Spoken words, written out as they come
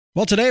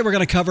Well, today we're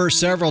going to cover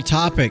several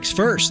topics.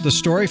 First, the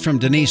story from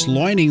Denise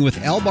Loining with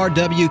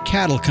LBRW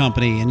Cattle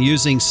Company and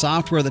using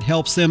software that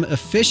helps them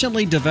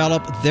efficiently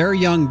develop their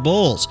young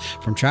bulls,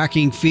 from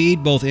tracking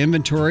feed, both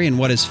inventory and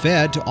what is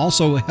fed, to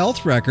also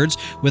health records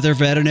with their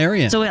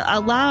veterinarian. So it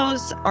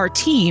allows our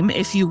team,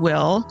 if you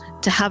will,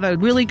 to have a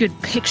really good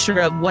picture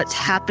of what's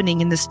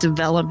happening in this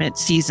development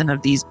season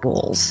of these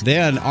bulls.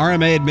 Then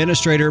RMA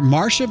Administrator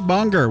Marcia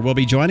Bunger will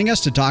be joining us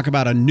to talk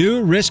about a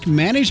new risk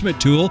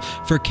management tool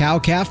for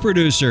cow-calf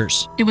producers.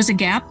 It was a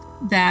gap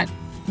that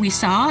we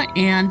saw,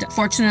 and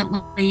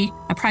fortunately,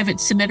 a private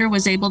submitter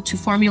was able to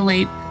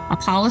formulate a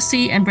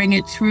policy and bring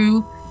it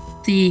through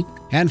the.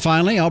 And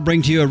finally, I'll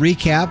bring to you a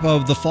recap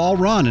of the fall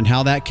run and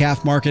how that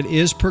calf market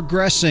is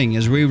progressing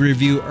as we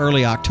review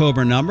early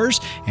October numbers.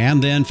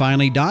 And then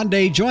finally, Don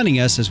Day joining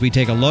us as we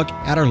take a look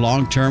at our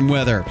long-term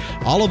weather.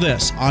 All of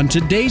this on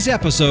today's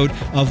episode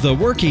of the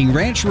Working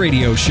Ranch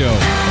Radio Show.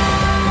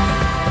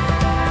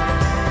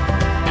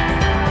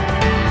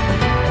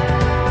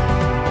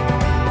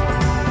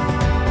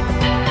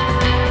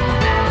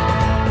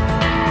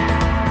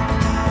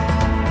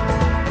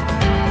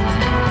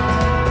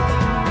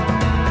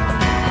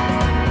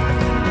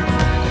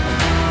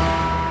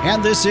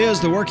 And this is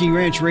the Working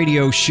Ranch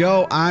Radio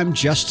Show. I'm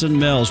Justin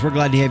Mills. We're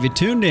glad to have you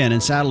tuned in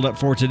and saddled up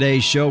for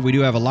today's show. We do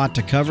have a lot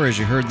to cover, as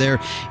you heard there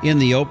in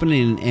the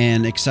opening,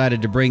 and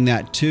excited to bring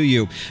that to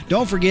you.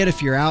 Don't forget,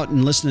 if you're out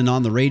and listening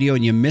on the radio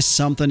and you missed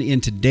something in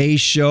today's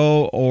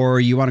show, or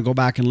you want to go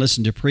back and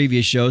listen to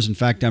previous shows. In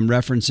fact, I'm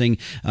referencing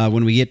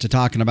when we get to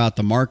talking about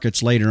the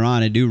markets later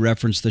on, I do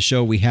reference the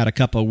show we had a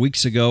couple of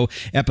weeks ago,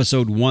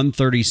 episode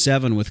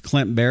 137 with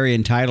Clint Berry,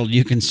 entitled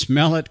 "You Can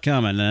Smell It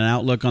Coming," an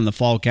outlook on the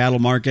fall cattle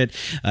market.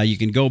 You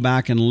can go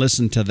back and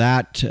listen to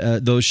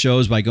those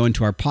shows by going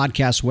to our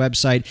podcast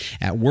website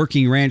at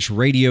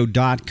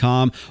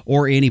workingranchradio.com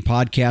or any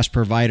podcast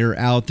provider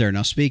out there.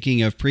 Now,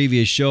 speaking of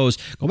previous shows,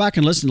 go back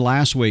and listen to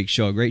last week's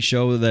show. A great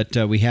show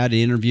that we had an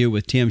interview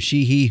with Tim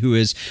Sheehy, who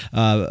is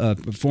a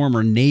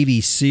former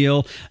Navy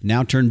SEAL,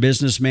 now turned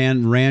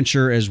businessman,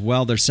 rancher as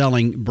well. They're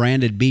selling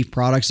branded beef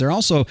products. They're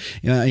also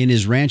in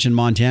his ranch in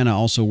Montana,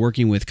 also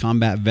working with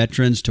combat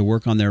veterans to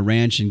work on their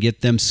ranch and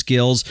get them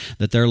skills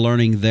that they're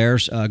learning there.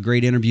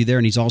 Great interview there,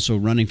 and he's also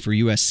running for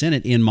U.S.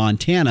 Senate in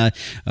Montana,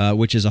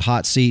 which is a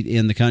hot seat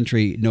in the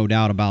country, no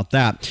doubt about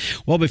that.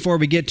 Well, before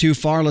we get too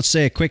far, let's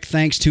say a quick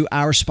thanks to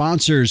our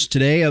sponsors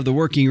today of the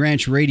Working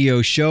Ranch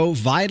Radio Show.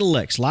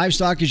 Vitalix,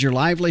 livestock is your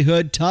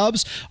livelihood.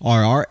 Tubs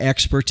are our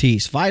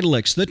expertise.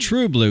 Vitalix, the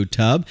true blue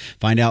tub.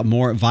 Find out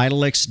more at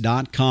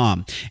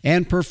Vitalix.com.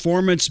 And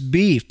Performance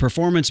Beef.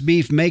 Performance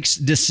Beef makes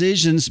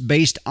decisions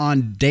based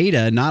on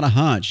data, not a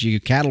hunch. You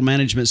cattle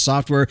management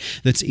software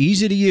that's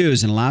easy to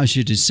use and allows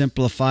you to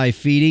simplify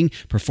feeding,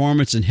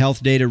 performance, and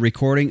health data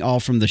recording, all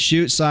from the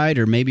chute side,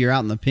 or maybe you're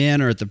out in the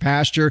pen or at the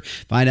pasture.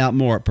 Find out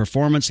more at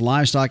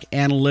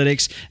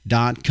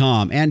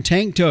performancelivestocanalytics.com. And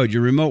Tank Toad,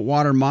 your remote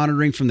water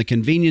monitoring from the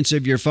convenience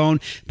of your phone,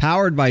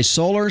 powered by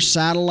solar,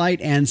 satellite,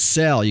 and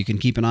cell. You can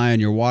keep an eye on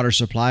your water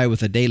supply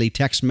with a daily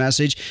text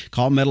message.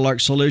 Call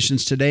Meadowlark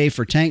Solutions today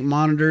for tank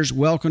monitors,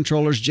 well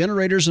controllers,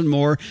 generators, and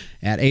more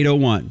at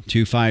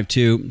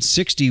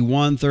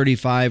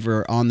 801-252-6135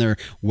 or on their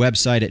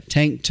website at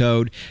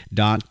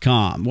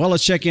tanktoad.com. Well,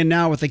 let's check in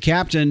now with the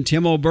captain,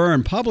 Tim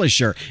O'Byrne,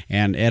 publisher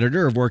and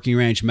editor of Working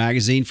Ranch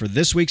Magazine, for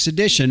this week's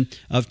edition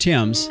of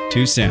Tim's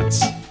 2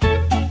 Cents.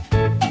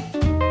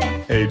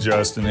 Hey,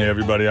 Justin. Hey,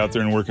 everybody out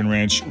there in Working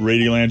Ranch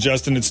Radioland.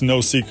 Justin, it's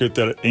no secret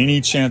that any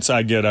chance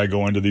I get, I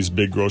go into these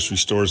big grocery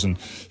stores and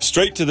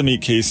straight to the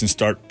meat case and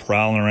start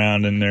prowling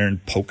around in there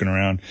and poking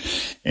around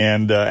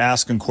and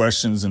asking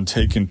questions and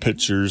taking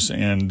pictures.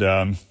 And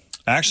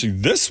actually,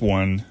 this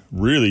one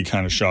really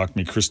kind of shocked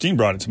me. Christine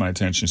brought it to my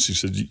attention. She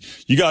said,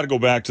 you got to go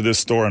back to this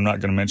store. I'm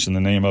not going to mention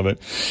the name of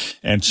it,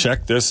 and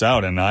check this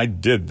out. And I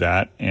did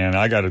that. And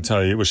I got to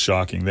tell you, it was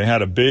shocking. They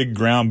had a big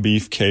ground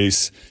beef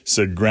case,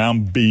 said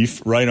ground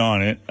beef right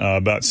on it,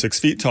 about 6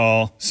 feet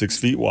tall, 6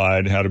 feet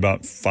wide, had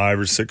about 5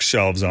 or 6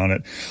 shelves on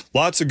it.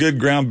 Lots of good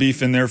ground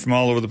beef in there from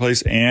all over the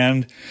place.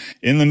 And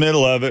in the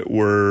middle of it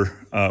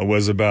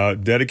was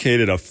about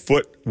dedicated a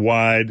foot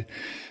wide,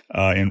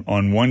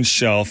 on one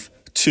shelf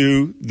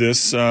to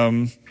this,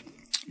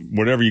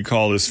 whatever you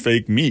call this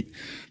fake meat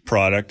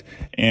product.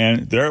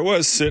 And there it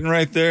was, sitting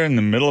right there in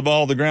the middle of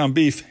all the ground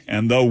beef.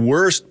 And the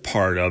worst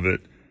part of it,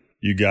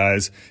 you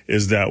guys,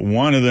 is that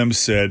one of them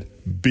said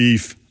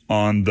beef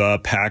on the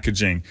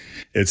packaging.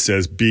 It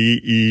says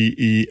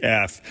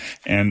BEEF,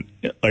 and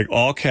like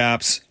all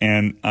caps.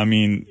 And I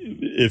mean,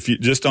 if you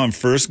just on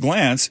first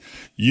glance,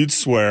 you'd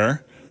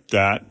swear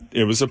that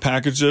it was a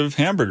package of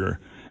hamburger.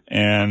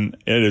 And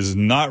it is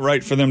not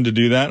right for them to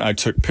do that. I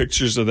took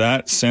pictures of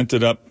that, sent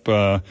it up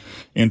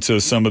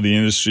into some of the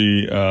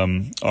industry,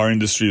 our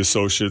industry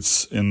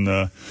associates in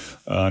the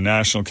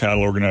national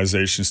cattle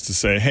organizations to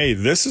say, hey,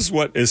 this is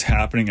what is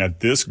happening at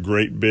this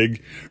great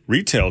big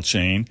retail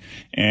chain,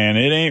 and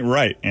it ain't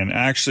right. And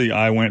actually,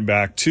 I went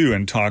back too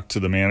and talked to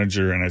the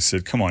manager, and I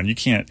said, come on, you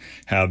can't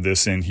have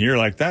this in here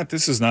like that.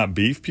 This is not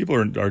beef. People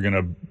are going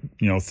to,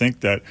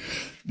 think that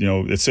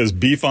it says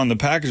beef on the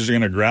package. They're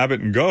going to grab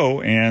it and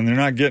go, and they're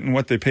not getting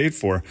what they paid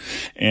for.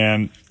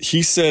 And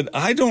he said,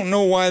 I don't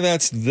know why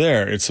that's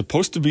there. It's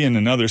supposed to be in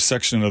another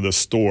section of the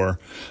store.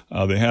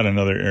 They had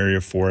another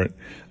area for it.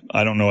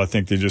 I don't know. I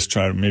think they just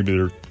maybe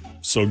they're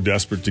so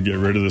desperate to get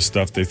rid of the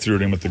stuff, they threw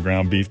it in with the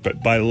ground beef.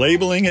 But by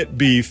labeling it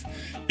beef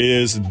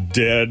is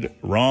dead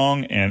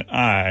wrong, and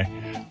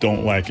I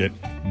don't like it.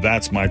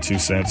 That's my 2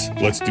 cents.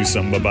 Let's do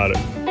something about it.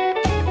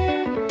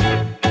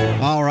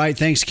 All right.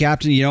 Thanks,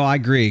 Captain. I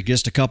agree.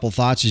 Just a couple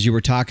thoughts as you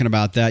were talking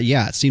about that.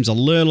 Yeah, it seems a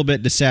little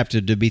bit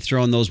deceptive to be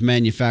throwing those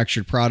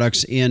manufactured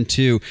products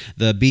into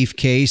the beef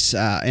case.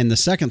 And the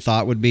second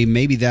thought would be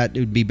maybe that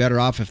it would be better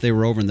off if they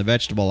were over in the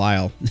vegetable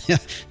aisle.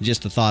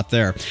 Just a thought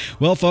there.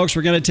 Well, folks,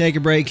 we're going to take a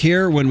break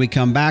here. When we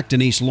come back,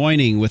 Denise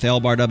Loining with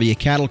Elbar W.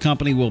 Cattle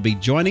Company will be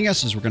joining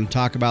us as we're going to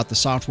talk about the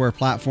software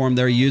platform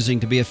they're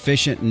using to be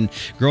efficient in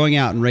growing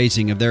out and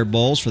raising of their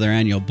bulls for their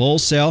annual bull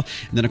sale.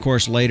 And then, of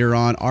course, later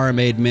on,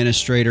 RMA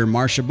Administrator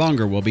Marcia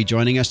Bunger will be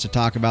joining us to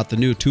talk about the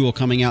new tool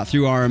coming out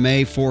through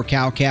RMA for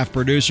cow-calf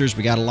producers.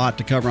 We got a lot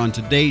to cover on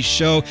today's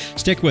show.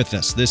 Stick with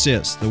us. This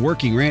is the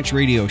Working Ranch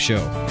Radio Show.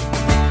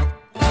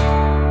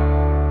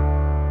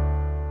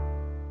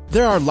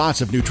 There are lots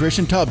of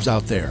nutrition tubs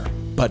out there,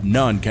 but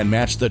none can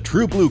match the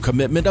True Blue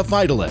commitment of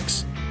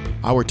Vitalix.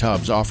 Our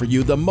tubs offer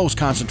you the most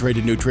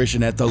concentrated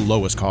nutrition at the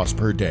lowest cost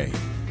per day.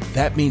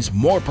 That means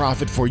more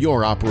profit for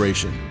your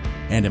operation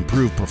and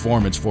improved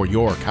performance for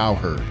your cow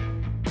herd.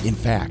 In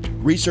fact,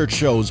 research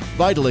shows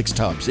Vitalix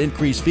tubs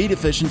increase feed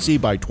efficiency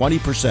by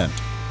 20%,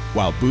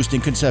 while boosting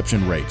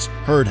conception rates,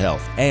 herd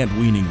health, and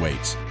weaning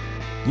weights.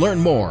 Learn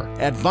more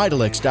at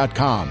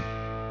Vitalix.com.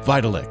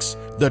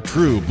 Vitalix, the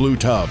true blue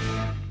tub.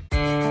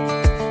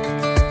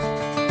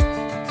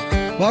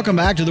 Welcome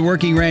back to the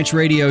Working Ranch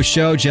Radio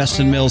Show.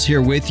 Justin Mills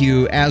here with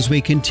you as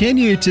we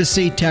continue to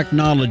see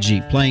technology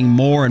playing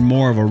more and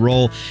more of a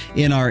role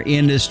in our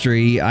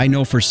industry. I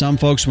know for some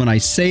folks, when I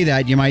say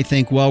that, you might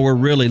think, well, we're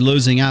really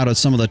losing out on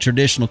some of the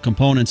traditional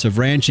components of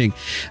ranching.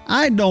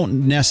 I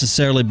don't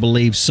necessarily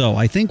believe so.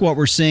 I think what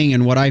we're seeing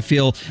and what I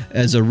feel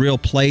as a real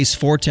place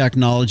for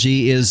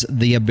technology is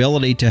the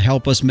ability to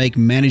help us make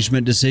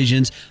management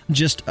decisions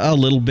just a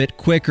little bit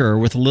quicker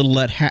with a little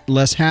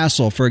less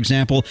hassle. For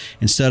example,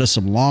 instead of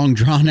some long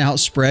drawn out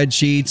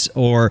spreadsheets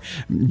or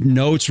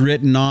notes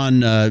written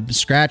on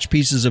scratch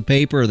pieces of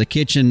paper or the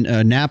kitchen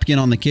napkin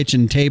on the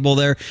kitchen table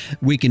there,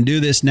 we can do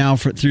this now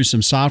through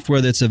some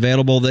software that's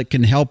available that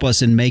can help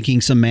us in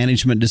making some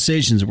management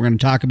decisions. We're going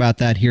to talk about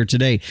that here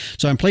today.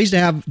 So I'm pleased to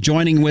have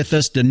joining with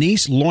us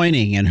Denise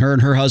Loining, and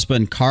her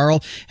husband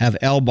Carl have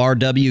Elbar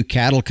W.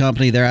 Cattle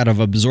Company. They're out of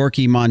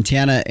Absaroka,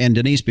 Montana. And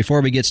Denise,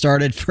 before we get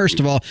started, first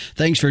of all,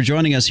 thanks for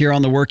joining us here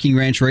on the Working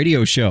Ranch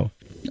Radio Show.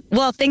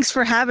 Well, thanks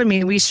for having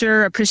me. We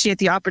sure appreciate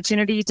the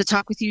opportunity to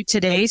talk with you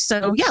today.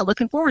 So, yeah,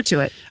 looking forward to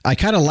it. I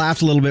kind of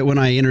laughed a little bit when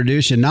I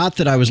introduced you. Not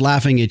that I was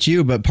laughing at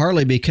you, but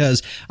partly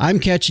because I'm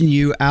catching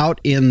you out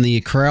in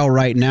the corral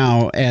right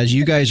now as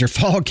you guys are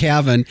fall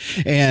calving.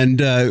 And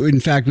in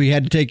fact, we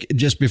had to take,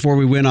 just before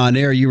we went on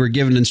air, you were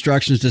giving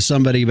instructions to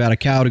somebody about a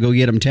cow to go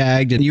get them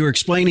tagged. And you were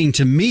explaining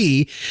to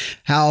me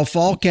how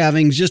fall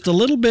calving is just a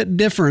little bit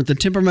different. The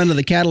temperament of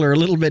the cattle are a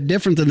little bit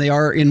different than they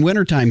are in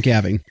wintertime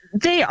calving.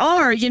 They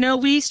are.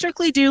 We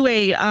strictly do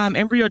a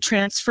embryo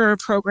transfer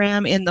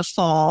program in the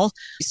fall.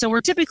 So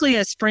we're typically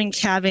a spring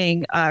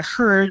calving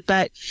herd,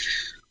 but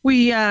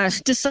we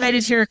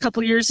decided here a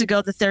couple years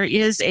ago that there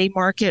is a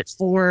market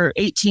for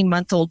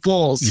 18-month-old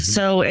bulls. Mm-hmm.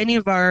 So any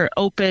of our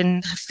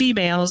open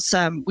females,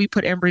 we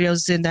put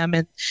embryos in them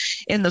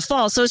in the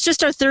fall. So it's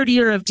just our third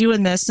year of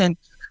doing this, and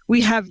we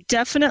have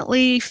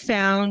definitely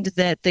found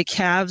that the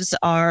calves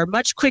are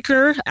much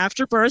quicker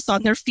after birth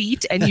on their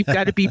feet, and you've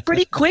got to be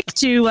pretty quick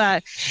to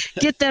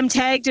get them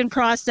tagged and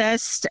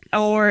processed.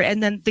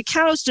 And then the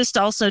cows just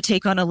also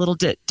take on a little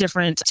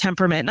different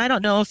temperament. And I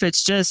don't know if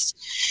it's just,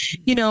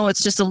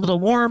 it's just a little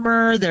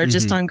warmer. They're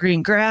just on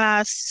green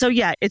grass. So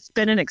yeah, it's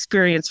been an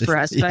experience for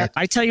us. Yeah. But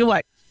I tell you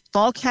what,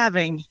 fall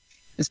calving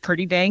is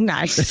pretty dang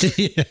nice.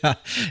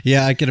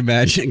 Yeah, I can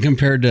imagine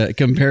compared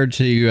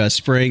to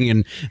spring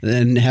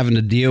and having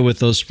to deal with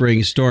those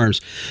spring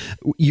storms.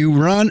 You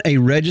run a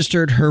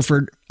registered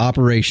Hereford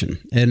operation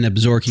in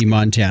Absaroka,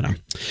 Montana.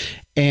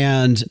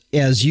 And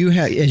as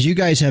you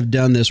guys have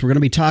done this, we're going to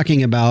be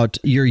talking about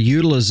your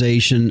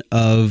utilization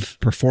of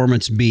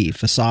Performance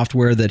Beef, a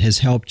software that has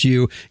helped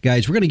you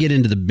guys. We're going to get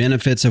into the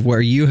benefits of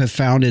where you have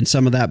found in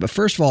some of that. But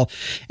first of all,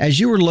 as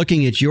you were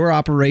looking at your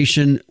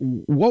operation,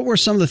 what were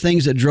some of the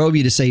things that drove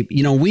you to say,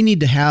 we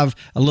need to have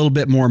a little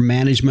bit more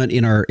management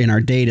in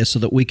our data so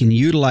that we can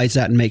utilize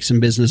that and make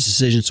some business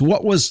decisions? So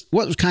what was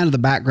kind of the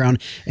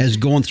background as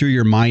going through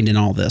your mind in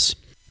all this?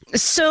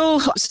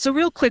 So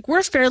real quick,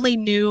 we're fairly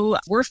new.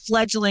 We're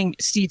fledgling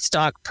seed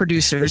stock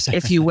producers,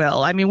 if you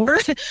will. I mean,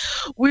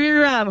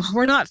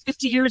 we're not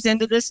 50 years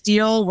into this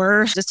deal.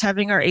 We're just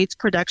having our 8th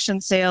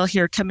production sale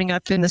here coming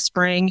up in the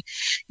spring.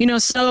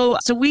 So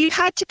we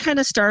had to kind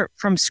of start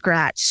from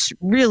scratch,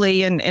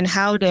 really, and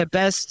how to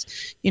best,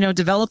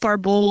 develop our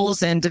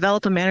bulls and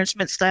develop a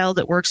management style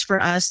that works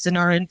for us and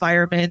our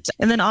environment.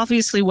 And then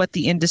obviously what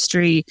the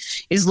industry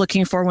is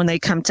looking for when they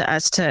come to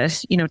us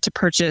to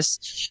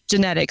purchase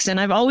genetics. And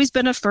I've always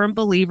been a firm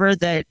believer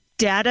that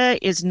data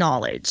is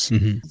knowledge.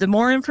 Mm-hmm. The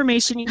more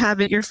information you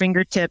have at your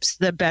fingertips,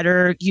 the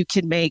better you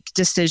can make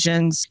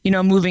decisions,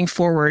 moving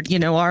forward. You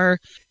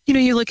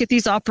look at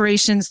these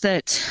operations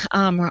that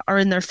are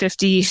in their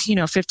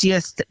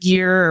 50th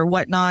year or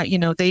whatnot,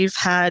 they've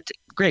had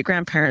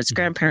great-grandparents,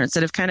 grandparents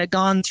that have kind of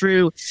gone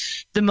through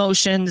the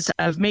motions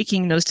of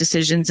making those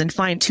decisions and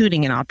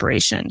fine-tuning an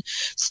operation.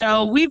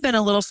 So we've been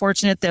a little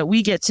fortunate that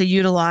we get to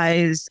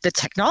utilize the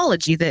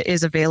technology that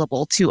is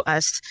available to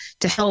us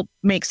to help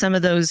make some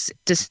of those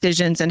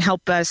decisions and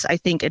help us, I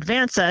think,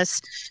 advance us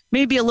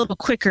maybe a little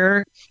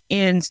quicker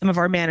in some of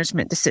our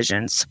management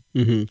decisions.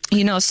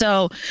 Mm-hmm.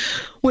 So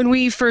when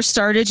we first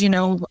started,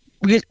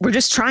 we're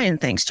just trying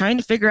things, trying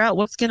to figure out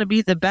what's going to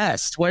be the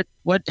best.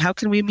 How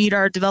can we meet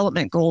our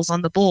development goals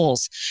on the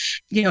bulls?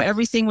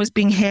 Everything was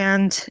being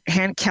hand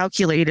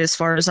calculated as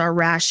far as our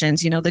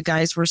rations. The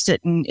guys were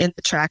sitting in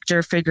the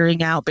tractor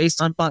figuring out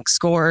based on bunk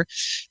score,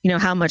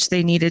 how much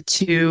they needed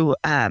to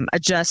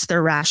adjust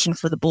their ration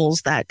for the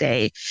bulls that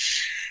day.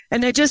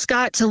 And I just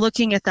got to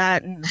looking at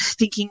that and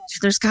thinking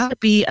there's got to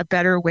be a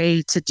better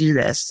way to do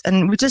this.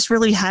 And we just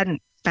really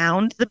hadn't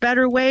found the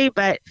better way,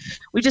 but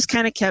we just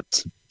kind of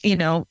kept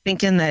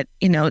thinking that,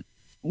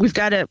 we've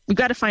got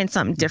to find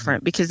something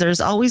different because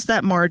there's always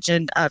that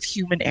margin of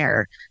human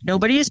error.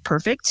 Nobody is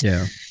perfect.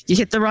 Yeah. You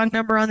hit the wrong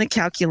number on the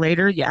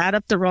calculator, you add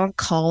up the wrong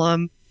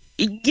column.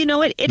 It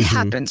mm-hmm.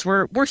 happens.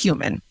 We're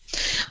human.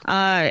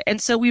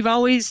 And so we've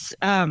always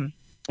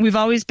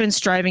been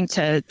striving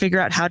to figure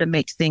out how to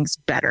make things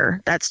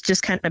better. That's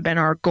just kind of been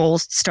our goal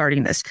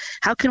starting this.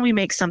 How can we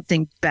make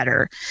something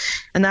better?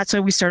 And that's why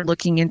we started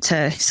looking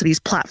into these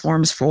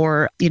platforms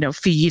for,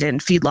 feed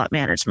and feedlot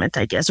management,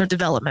 I guess, or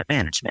development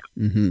management.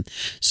 Mm-hmm.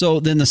 So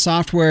then the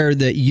software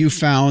that you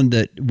found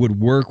that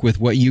would work with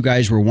what you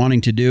guys were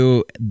wanting to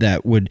do,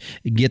 that would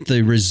get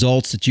the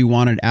results that you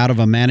wanted out of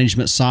a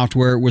management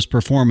software, was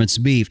Performance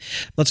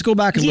Beef. Let's go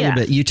back a little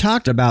bit. You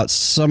talked about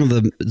some of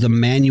the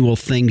manual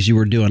things you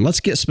were doing.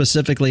 Let's get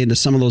specifically into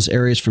some of those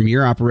areas from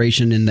your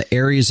operation and the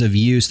areas of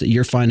use that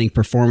you're finding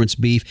Performance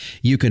Beef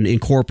you can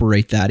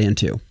incorporate that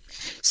into.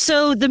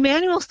 So the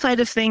manual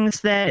side of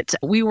things that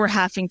we were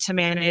having to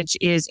manage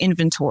is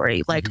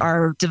inventory, like mm-hmm.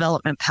 our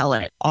development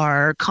pellet,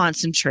 our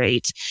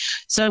concentrate.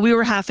 So we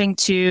were having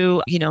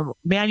to,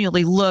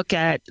 manually look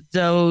at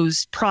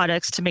those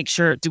products to make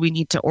sure, do we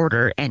need to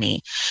order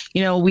any?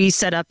 We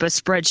set up a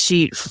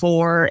spreadsheet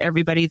for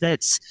everybody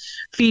that's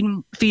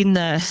feeding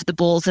the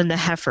bulls and the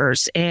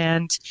heifers.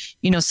 And,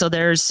 so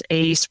there's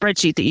a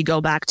spreadsheet that you go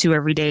back to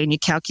every day and you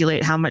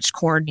calculate how much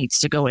corn needs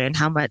to go in,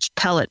 how much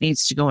pellet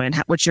needs to go in,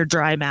 what's your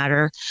dry matter,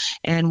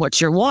 and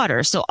what's your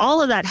water. So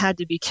all of that had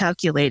to be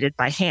calculated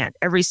by hand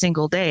every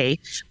single day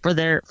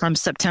from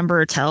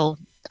September till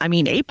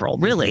April,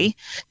 really,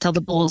 till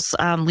the bulls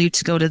leave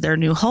to go to their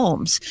new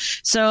homes.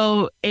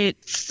 So it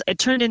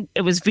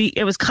was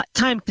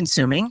time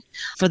consuming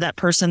for that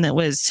person that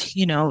was,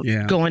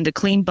 going to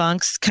clean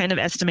bunks, kind of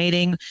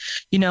estimating,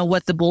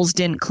 what the bulls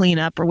didn't clean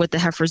up or what the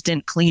heifers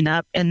didn't clean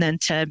up, and then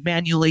to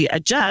manually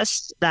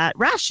adjust that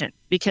ration.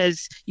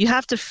 Because you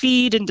have to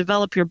feed and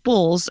develop your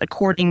bulls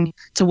according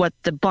to what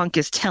the bunk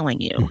is telling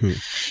you.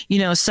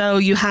 Mm-hmm. So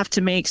you have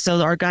to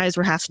so our guys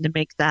were having to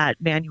make that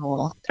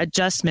manual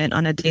adjustment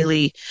on a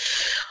daily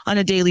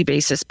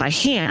basis by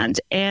hand.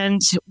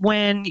 And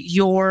when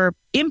your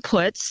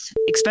inputs,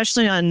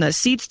 especially on the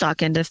seed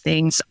stock end of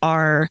things,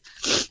 are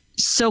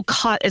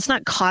it's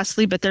not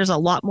costly, but there's a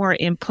lot more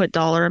input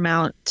dollar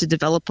amount to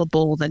develop a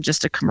bull than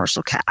just a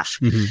commercial calf.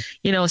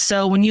 Mm-hmm.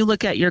 So when you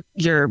look at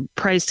your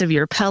price of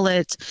your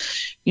pellet,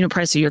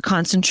 price of your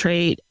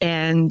concentrate,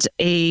 and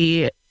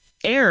a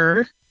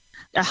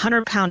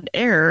 100-pound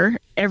error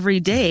every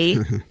day,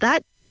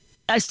 that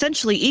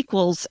essentially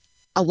equals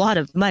a lot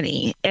of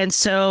money. And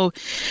so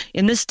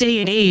in this day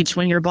and age,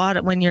 when your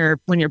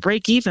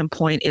break-even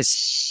point is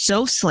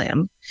so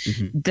slim,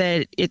 mm-hmm.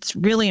 that it's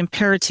really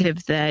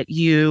imperative that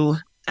you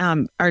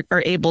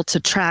are able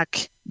to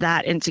track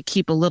that and to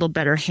keep a little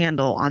better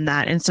handle on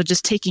that. And so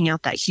just taking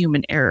out that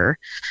human error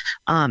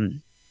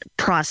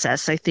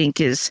process, I think,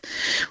 is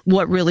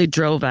what really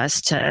drove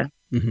us to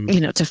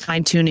mm-hmm. To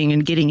fine tuning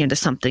and getting into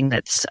something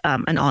that's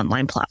an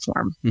online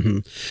platform. Mm-hmm.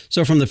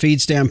 So from the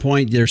feed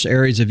standpoint, there's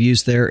areas of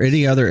use there.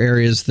 Any other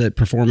areas that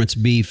Performance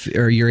Beef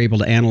or you're able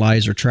to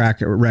analyze or track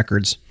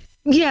records?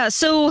 Yeah,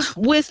 so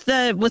with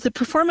the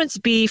performance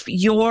beef,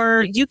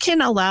 you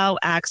can allow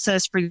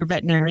access for your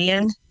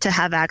veterinarian to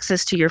have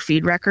access to your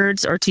feed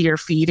records or to your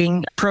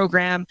feeding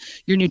program.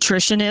 Your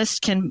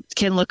nutritionist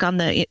can look on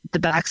the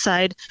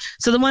backside.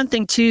 So the one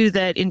thing too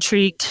that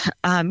intrigued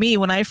me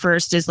when I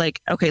first is like,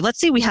 okay, let's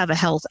say we have a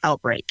health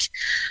outbreak,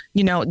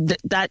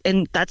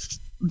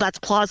 that's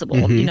plausible.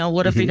 Mm-hmm.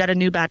 What if we got a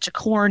new batch of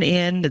corn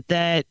in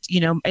that,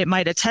 it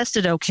might have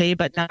tested okay,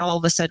 but now all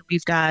of a sudden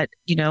we've got,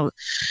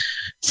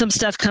 some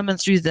stuff coming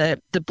through the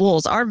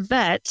bulls. Our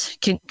vet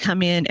can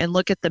come in and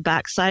look at the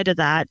backside of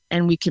that,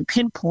 and we can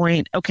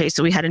pinpoint, okay,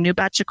 so we had a new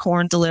batch of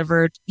corn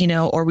delivered,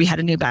 or we had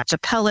a new batch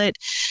of pellet.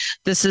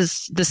 This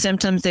is the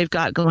symptoms they've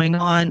got going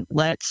on.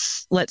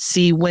 Let's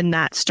see when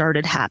that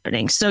started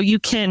happening. So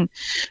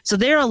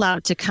they're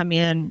allowed to come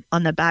in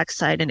on the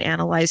backside and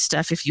analyze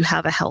stuff if you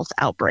have a health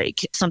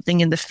outbreak,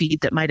 something in the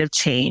feed that might have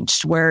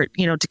changed, where,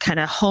 to kind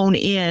of hone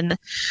in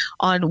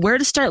on where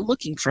to start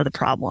looking for the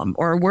problem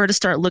or where to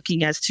start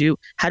looking as to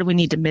how do we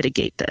need to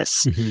mitigate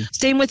this. Mm-hmm.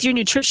 Same with your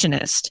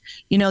nutritionist.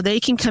 They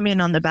can come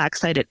in on the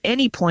backside at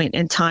any point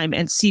in time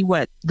and see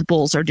what the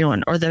bulls are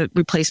doing or the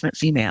replacement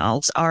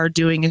females are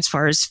doing as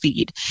far as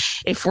feed.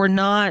 If we're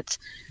not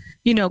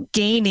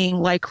gaining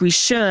like we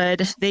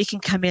should, they can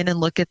come in and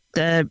look at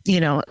that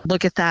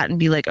and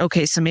be like,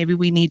 okay, so maybe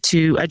we need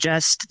to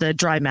adjust the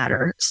dry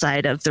matter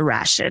side of the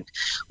ration.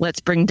 Let's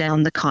bring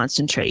down the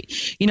concentrate.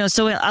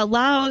 So it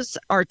allows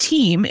our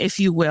team, if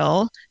you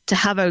will, to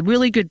have a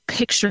really good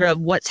picture of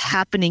what's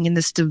happening in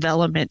this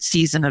development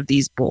season of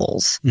these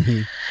bulls.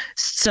 Mm-hmm.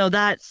 So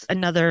that's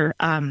another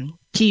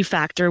key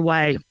factor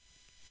why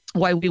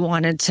we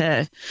wanted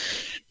to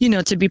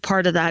be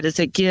part of that, is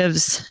it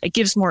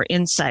gives more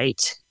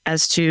insight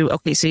as to,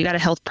 okay, so you got a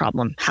health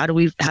problem. How do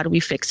we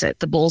fix it?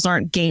 The bulls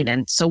aren't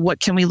gaining. So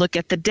what can we look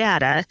at the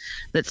data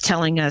that's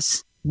telling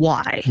us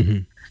why?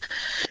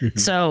 Mm-hmm. Mm-hmm.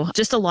 So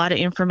just a lot of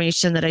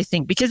information that I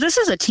think, because this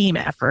is a team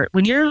effort.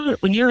 When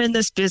you're in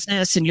this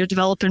business and you're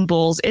developing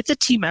bulls, it's a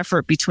team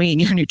effort between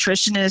your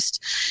nutritionist,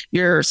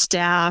 your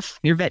staff,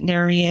 your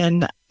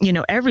veterinarian,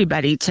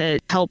 everybody, to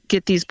help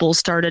get these bulls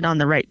started on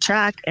the right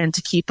track and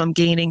to keep them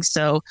gaining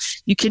so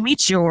you can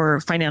meet your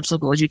financial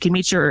goals, you can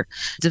meet your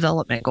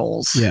development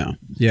goals.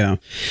 Yeah.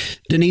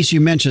 Denise,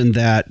 you mentioned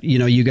that,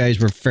 you guys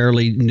were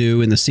fairly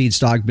new in the seed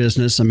stock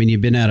business. I mean,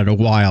 you've been at it a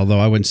while, though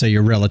I wouldn't say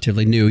you're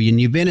relatively new,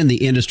 and you've been in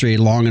the industry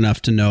long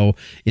enough to know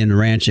in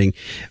ranching.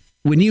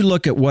 When you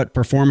look at what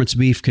Performance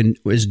Beef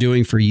is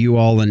doing for you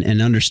all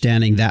and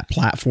understanding that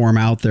platform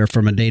out there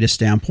from a data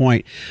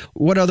standpoint,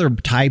 what other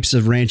types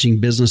of ranching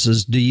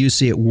businesses do you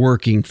see it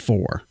working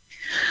for?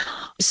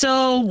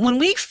 So when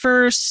we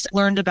first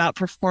learned about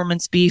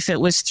Performance Beef, it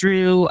was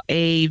through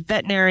a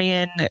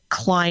veterinarian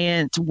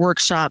client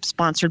workshop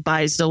sponsored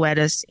by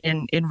Zoetis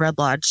in Red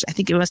Lodge. I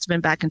think it must have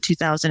been back in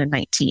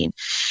 2019.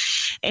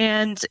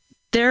 And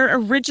their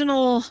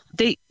original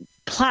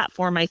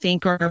platform, I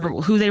think, or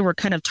who they were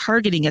kind of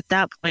targeting at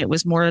that point,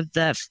 was more of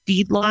the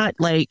feedlot,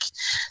 like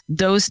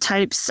those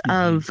types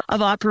of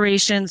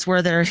operations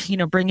where they're,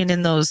 bringing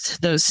in those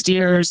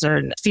steers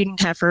or feeding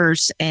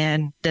heifers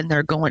and then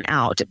they're going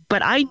out.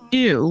 But I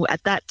knew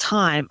at that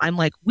time, I'm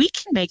like, we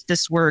can make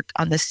this work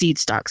on the seed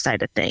stock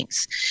side of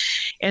things.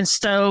 And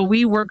so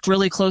we worked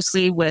really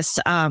closely with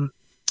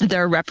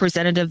their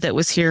representative that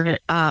was here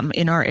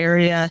in our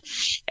area,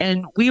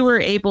 and we were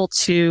able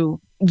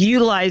to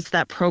utilize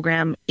that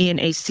program in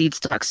a seed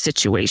stock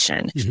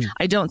situation. Mm-hmm.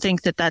 I don't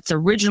think that that's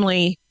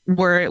originally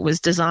where it was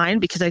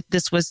designed, because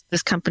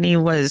this company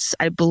was,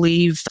 I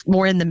believe,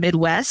 more in the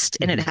Midwest,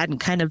 and it hadn't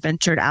kind of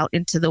ventured out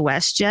into the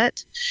West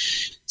yet.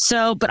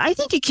 So, but I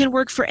think it can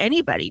work for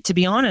anybody, to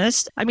be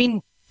honest. I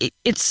mean,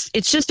 it's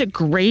just a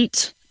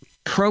great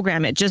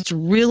program. It just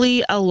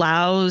really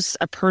allows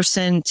a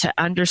person to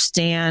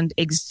understand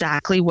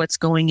exactly what's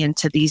going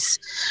into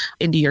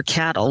your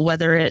cattle,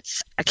 whether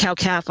it's a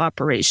cow-calf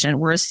operation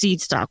or a seed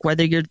stock,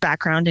 whether your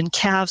background in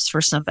calves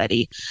for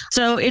somebody.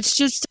 So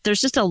there's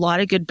just a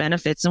lot of good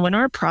benefits. And when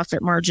our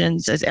profit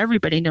margins, as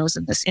everybody knows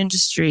in this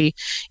industry,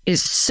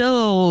 is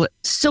so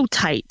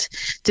tight,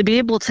 to be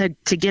able to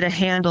get a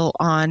handle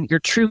on your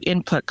true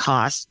input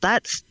costs,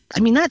 that's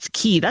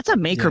key. That's a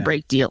make or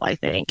break deal, I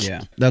think.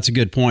 Yeah, that's a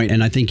good point.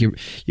 And I think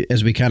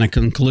as we kind of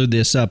conclude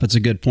this up, it's a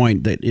good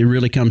point that it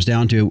really comes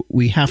down to,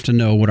 we have to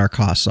know what our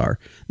costs are.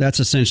 That's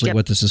essentially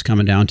what this is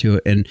coming down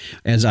to. And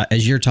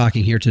as you're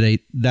talking here today,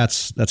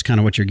 that's kind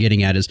of what you're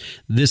getting at, is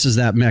this is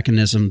that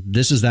mechanism,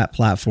 this is that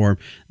platform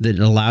that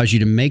allows you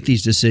to make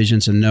these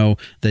decisions and know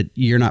that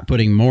you're not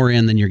putting more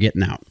in than you're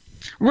getting out.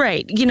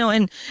 Right.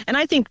 And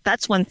I think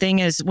that's one thing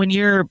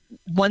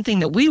one thing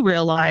that we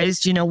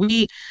realized,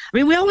 we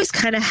always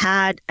kind of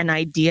had an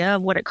idea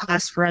of what it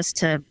costs for us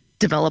to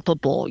develop a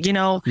bull.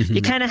 Mm-hmm.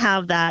 You kind of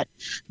have that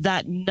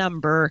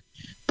number,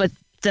 but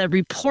the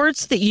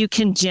reports that you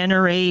can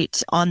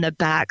generate on the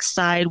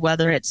backside,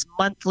 whether it's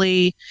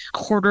monthly,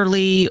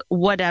 quarterly,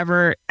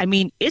 whatever,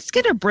 it's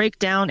going to break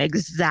down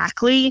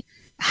exactly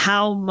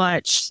how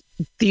much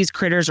these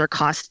critters are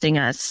costing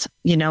us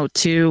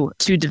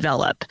to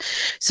develop.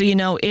 So,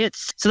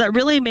 so that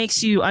really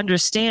makes you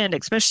understand,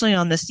 especially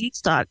on the seed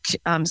stock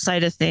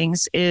side of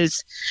things,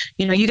 is,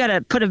 you got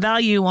to put a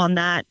value on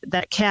that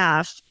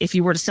calf if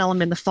you were to sell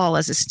him in the fall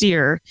as a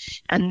steer.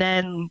 And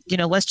then,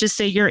 let's just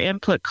say your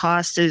input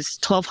cost is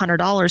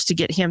 $1,200 to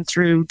get him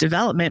through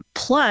development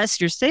plus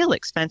your sale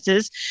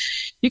expenses.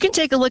 You can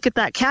take a look at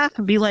that calf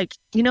and be like,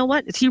 you know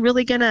what, is he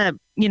really going to,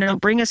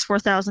 bring us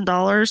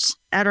 $4,000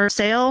 at our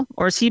sale?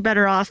 Or is he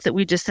better off that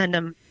we just send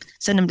him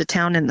to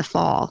town in the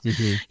fall?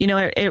 Mm-hmm.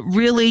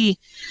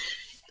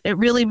 It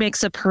really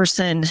makes a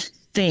person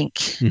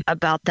think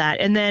about that.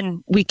 And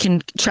then we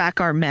can track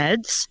our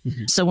meds.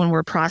 Mm-hmm. So when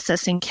we're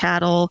processing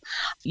cattle,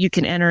 you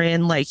can enter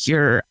in like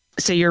your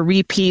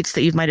repeats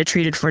that you might have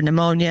treated for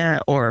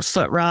pneumonia or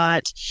foot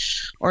rot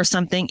or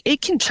something.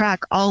 It can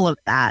track all of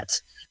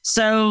that.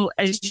 So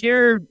as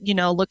you're,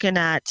 looking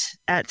at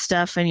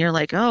stuff and you're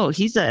like, oh,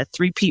 he's a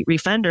 3-peat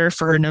refender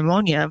for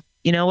pneumonia.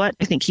 You know what?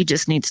 I think he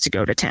just needs to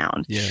go to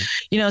town.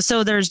 Yeah.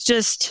 So there's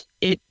just,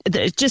 it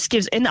just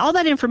gives, and all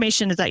that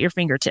information is at your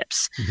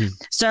fingertips. Mm-hmm.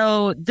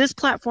 So this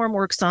platform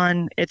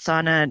it's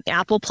on an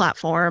Apple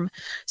platform.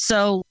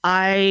 So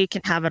I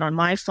can have it on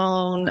my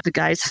phone. The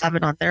guys have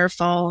it on their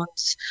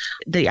phones.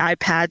 The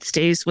iPad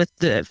stays with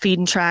the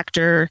feed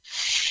tractor.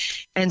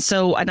 And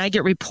I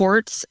get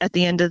reports at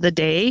the end of the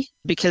day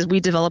because we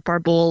develop our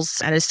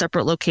bulls at a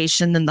separate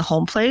location than the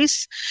home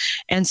place.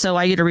 And so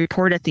I get a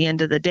report at the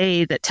end of the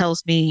day that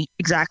tells me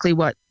exactly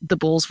what the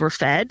bulls were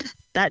fed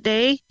that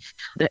day,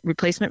 the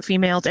replacement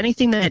females,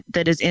 anything that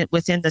is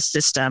within the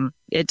system,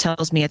 it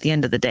tells me at the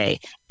end of the day.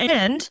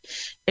 And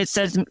it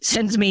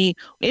sends me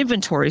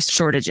inventory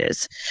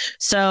shortages.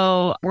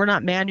 So we're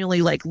not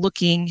manually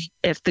looking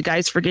if the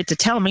guys forget to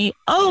tell me,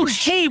 oh,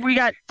 hey, we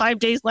got 5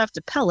 days left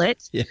to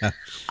pellet. Yeah.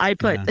 I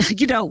put,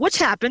 which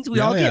happens. We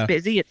all get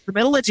busy. It's the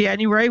middle of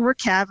January. We're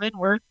calving.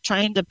 We're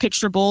trying to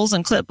picture bulls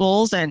and clip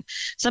bulls, and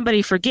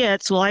somebody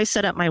forgets. Well, I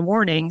set up my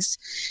warnings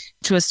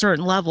to a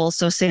certain level.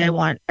 So say I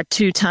want a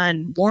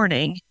 2-ton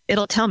warning,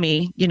 it'll tell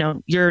me,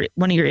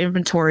 one of your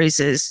inventories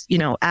is,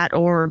 at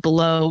or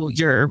below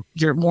your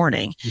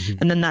warning. Mm-hmm.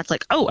 And then that's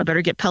like, oh, I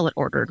better get pellet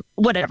ordered,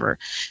 whatever.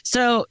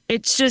 So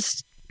it's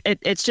just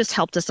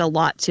helped us a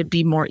lot to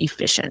be more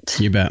efficient.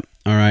 You bet.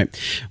 All right.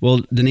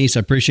 Well, Denise,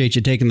 I appreciate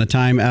you taking the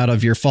time out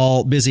of your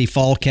busy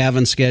fall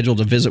calving schedule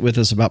to visit with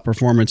us about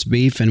performance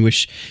beef, and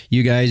wish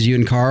you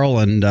and Carl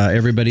and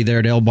everybody there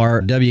at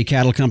Elbar W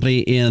Cattle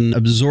Company in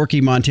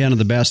Absaroka, Montana,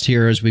 the best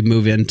here as we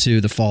move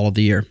into the fall of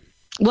the year.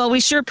 Well,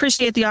 we sure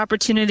appreciate the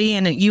opportunity,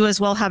 and you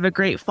as well have a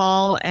great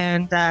fall.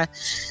 And I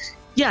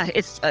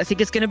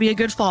think it's going to be a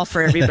good fall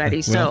for everybody.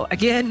 Well, so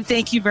again,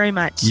 thank you very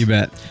much. You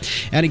bet.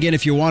 And again,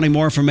 if you're wanting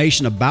more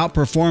information about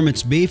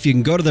Performance Beef, you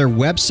can go to their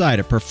website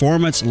at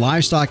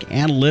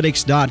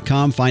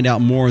performancelivestockanalytics.com. Find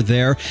out more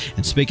there.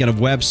 And speaking of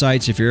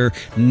websites, if you're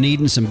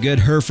needing some good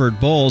Hereford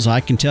bulls,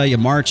 I can tell you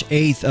March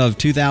 8th of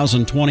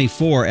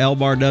 2024,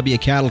 Elbar W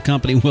Cattle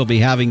Company will be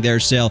having their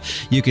sale.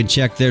 You can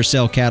check their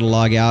sale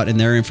catalog out and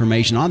their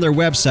information on their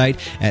website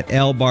at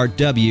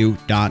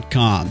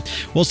elbarw.com.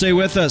 Well, stay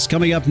with us.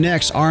 Coming up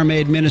next,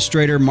 RMA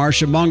Administrator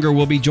Marcia Munger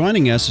will be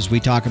joining us as we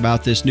talk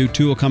about this new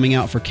tool coming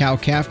out for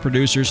cow-calf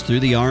producers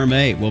through the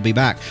RMA. We'll be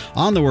back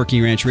on the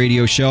Working Ranch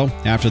Radio Show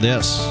after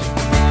this.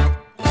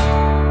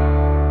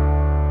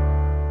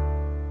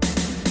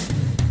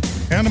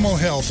 Animal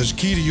health is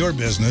key to your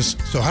business,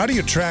 so how do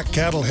you track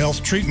cattle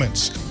health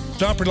treatments?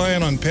 Stop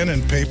relying on pen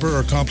and paper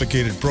or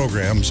complicated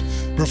programs.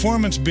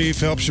 Performance Beef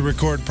helps you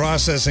record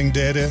processing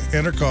data,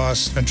 enter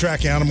costs, and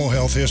track animal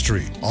health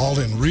history, all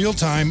in real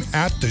time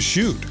at the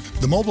chute.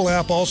 The mobile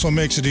app also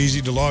makes it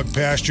easy to log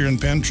pasture and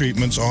pen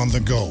treatments on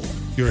the go.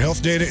 Your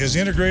health data is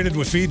integrated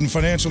with feed and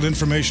financial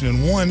information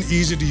in one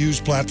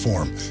easy-to-use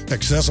platform,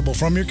 accessible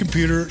from your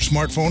computer,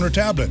 smartphone, or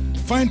tablet.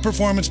 Find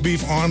Performance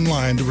Beef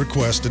online to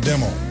request a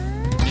demo.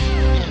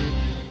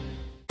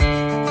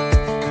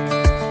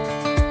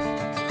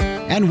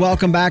 And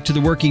welcome back to the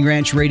Working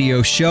Ranch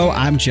Radio Show.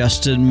 I'm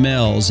Justin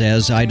Mills.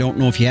 As I don't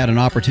know if you had an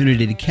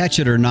opportunity to catch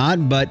it or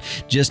not, but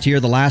just here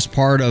the last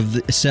part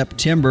of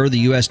September,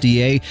 the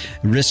USDA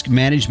Risk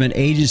Management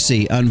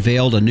Agency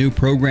unveiled a new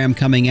program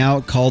coming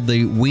out called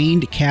the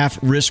Weaned Calf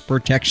Risk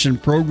Protection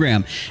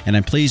Program. And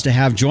I'm pleased to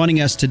have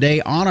joining us today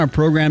on our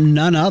program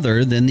none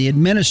other than the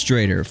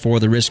administrator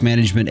for the Risk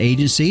Management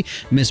Agency,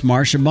 Miss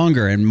Marcia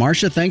Munger. And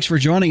Marcia, thanks for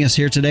joining us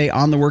here today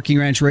on the Working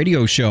Ranch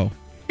Radio Show.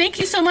 Thank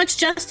you so much,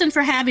 Justin,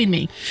 for having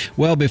me.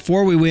 Well,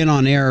 before we went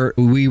on air,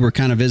 we were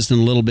kind of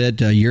visiting a little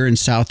bit. You're in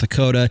South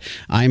Dakota.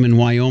 I'm in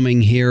Wyoming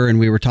here, and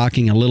we were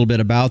talking a little bit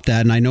about that.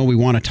 And I know we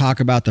want to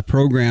talk about the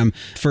program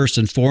first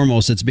and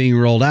foremost that's being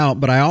rolled out,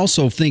 but I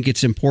also think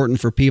it's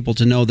important for people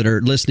to know that are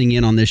listening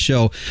in on this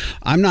show.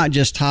 I'm not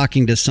just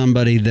talking to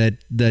somebody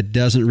that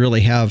doesn't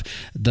really have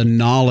the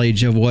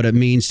knowledge of what it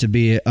means to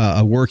be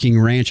a working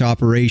ranch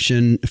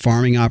operation,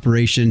 farming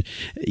operation.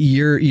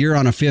 You're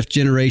on a 5th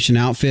generation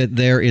outfit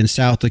there in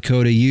South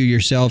Dakota, you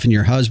yourself and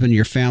your husband,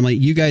 your family,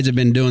 you guys have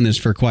been doing this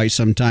for quite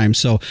some time.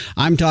 So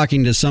I'm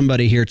talking to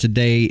somebody here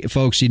today,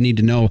 folks, you need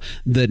to know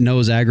that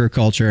knows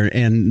agriculture,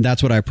 and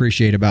that's what I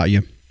appreciate about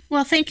you.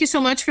 Well, thank you so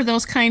much for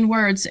those kind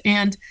words.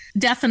 And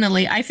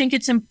definitely, I think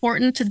it's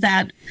important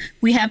that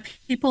we have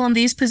people in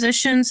these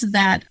positions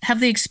that have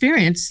the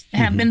experience,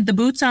 have been the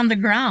boots on the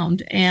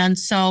ground. And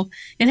so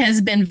it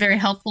has been very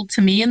helpful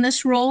to me in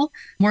this role,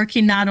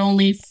 working not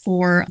only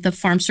for the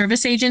Farm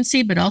Service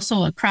Agency, but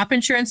also a crop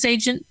insurance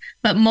agent,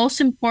 but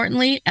most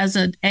importantly, as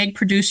an ag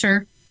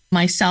producer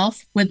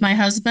myself with my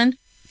husband.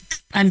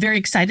 I'm very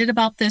excited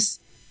about this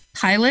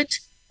pilot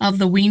of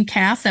the weaned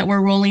calf that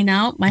we're rolling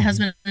out. My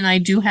husband and I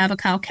do have a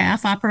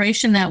cow-calf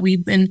operation that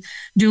we've been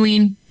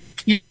doing,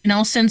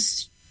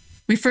 since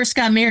we first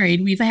got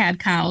married. We've had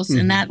cows,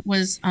 and that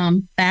was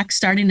back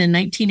starting in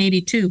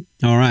 1982.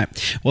 All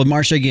right. Well,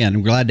 Marcia, again,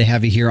 I'm glad to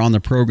have you here on the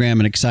program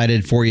and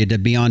excited for you to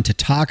be on to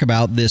talk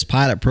about this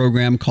pilot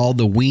program called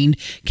the Weaned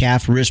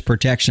Calf Risk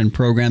Protection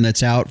Program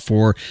that's out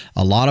for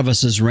a lot of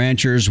us as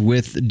ranchers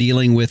with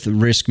dealing with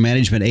risk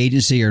management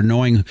agency or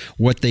knowing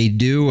what they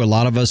do. A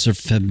lot of us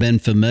have been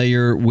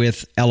familiar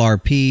with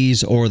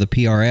LRPs or the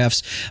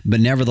PRFs, but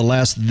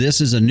nevertheless, this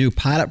is a new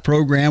pilot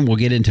program. We'll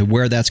get into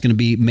where that's going to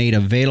be made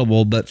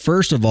available. But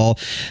first of all,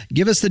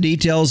 give us the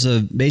details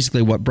of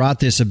basically what brought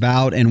this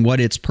about and what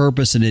its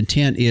purpose and intent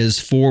is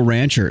for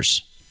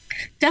ranchers.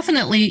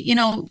 Definitely.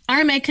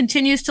 RMA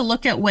continues to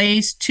look at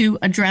ways to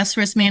address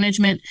risk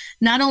management,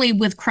 not only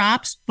with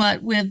crops,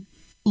 but with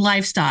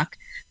livestock.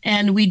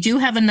 And we do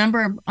have a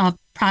number of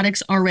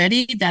products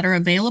already that are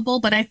available,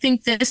 but I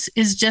think this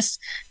is just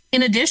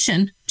in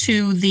addition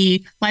to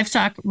the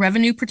livestock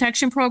revenue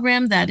protection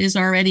program that is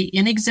already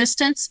in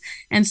existence.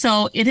 And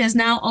so it has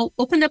now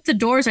opened up the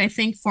doors, I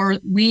think, for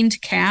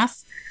weaned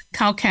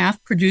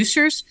cow-calf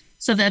producers,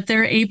 so that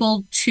they're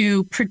able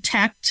to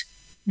protect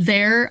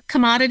their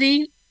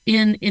commodity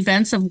in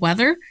events of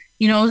weather,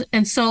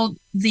 and so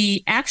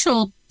the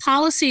actual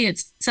policy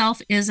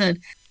itself is an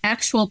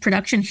actual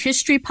production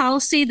history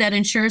policy that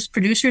ensures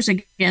producers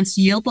against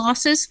yield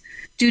losses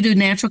due to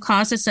natural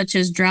causes such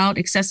as drought,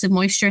 excessive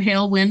moisture,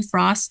 hail, wind,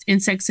 frost,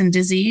 insects, and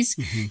disease.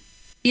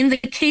 In the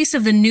case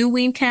of the new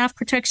weaned calf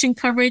protection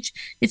coverage,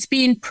 it's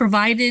being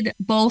provided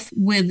both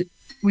with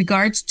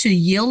regards to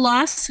yield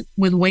loss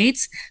with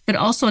weights, but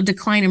also a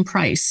decline in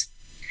price.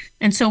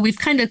 And so we've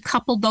kind of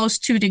coupled those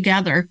two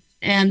together.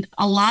 And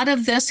a lot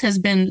of this has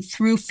been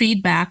through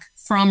feedback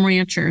from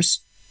ranchers.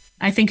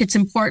 I think it's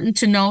important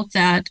to note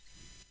that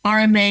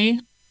RMA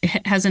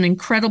has an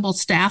incredible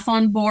staff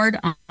on board.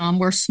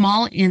 We're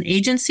small in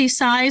agency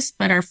size,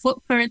 but our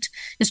footprint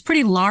is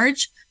pretty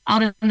large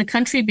out in the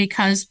country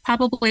because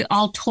probably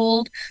all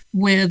told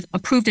with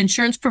approved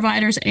insurance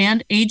providers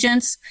and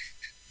agents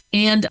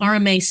and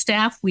RMA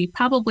staff, we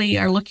probably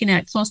are looking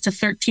at close to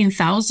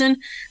 13,000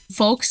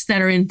 folks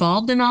that are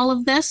involved in all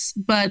of this.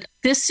 But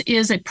this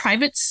is a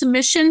private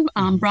submission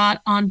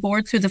brought on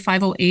board through the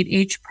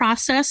 508H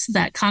process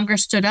that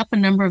Congress stood up a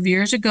number of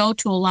years ago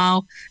to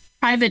allow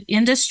private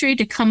industry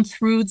to come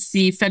through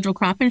the Federal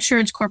Crop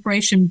Insurance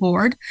Corporation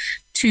Board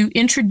to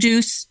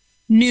introduce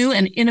new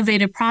and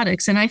innovative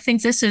products. And I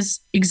think this is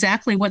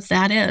exactly what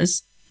that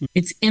is.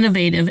 It's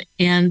innovative,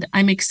 and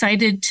I'm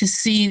excited to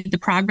see the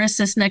progress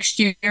this next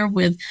year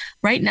with,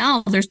 right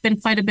now, there's been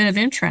quite a bit of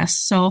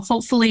interest. So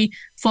hopefully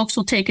folks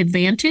will take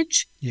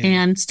advantage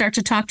and start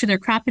to talk to their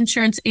crop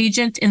insurance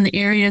agent in the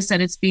areas that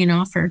it's being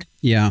offered.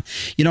 Yeah.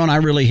 And I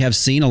really have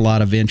seen a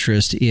lot of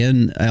interest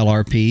in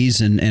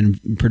LRPs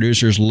and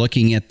producers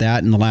looking at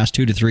that in the last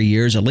 2 to 3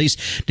 years. At least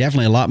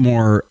definitely a lot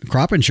more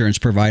crop insurance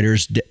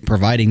providers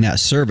providing that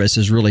service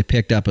has really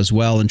picked up as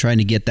well, and trying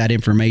to get that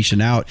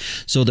information out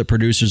so that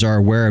producers are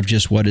aware of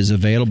just what is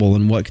available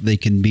and what they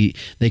can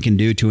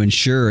do to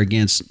insure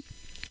against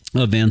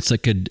events that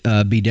could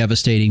be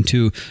devastating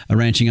to a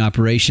ranching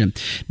operation.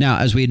 Now,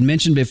 as we had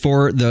mentioned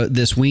before,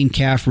 this Weaned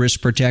Calf Risk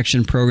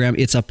Protection Program,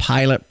 it's a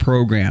pilot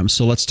program.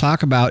 So let's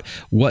talk about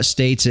what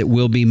states it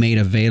will be made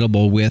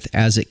available with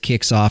as it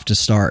kicks off to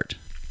start.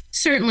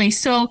 Certainly.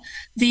 So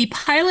the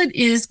pilot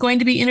is going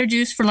to be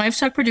introduced for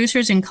livestock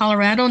producers in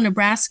Colorado,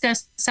 Nebraska,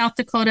 South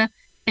Dakota,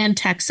 and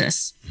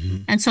Texas.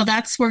 Mm-hmm. And so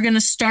that's where we're going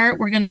to start.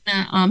 We're going to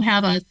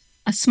have a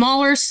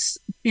smaller,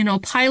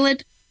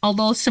 pilot,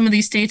 although some of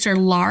these states are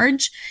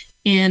large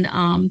in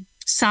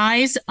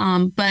size.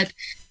 But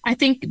I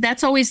think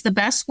that's always the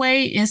best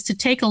way, is to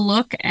take a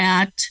look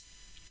at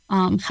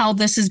how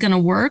this is going to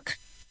work,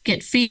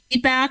 get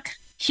feedback,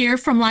 hear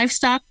from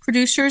livestock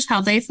producers,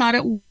 how they thought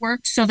it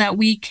worked, so that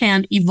we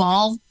can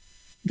evolve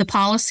the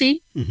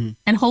policy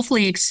and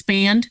hopefully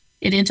expand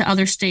it into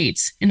other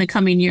states in the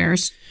coming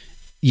years.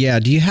 Yeah.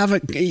 Do you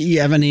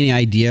have any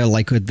idea,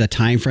 like, with the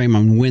time frame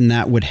on when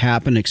that would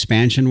happen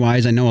expansion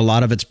wise? I know a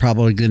lot of it's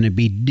probably going to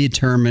be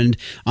determined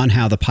on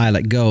how the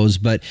pilot goes,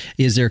 but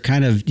do you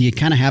kind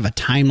of have a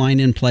timeline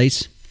in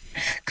place?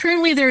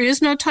 Currently, there is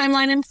no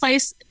timeline in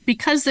place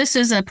because this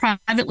is a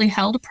privately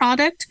held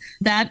product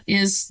that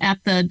is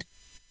at the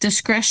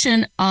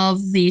discretion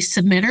of the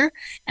submitter.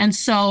 And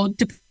so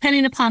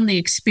depending upon the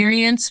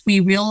experience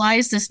we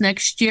realize this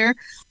next year,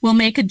 we'll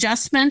make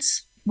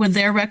adjustments with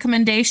their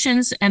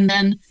recommendations and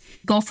then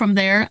go from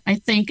there. I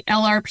think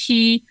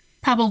LRP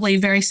probably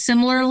very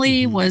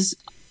similarly was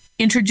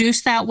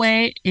introduced that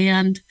way,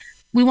 and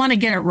we want to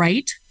get it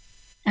right.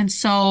 And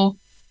so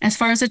as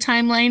far as a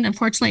timeline,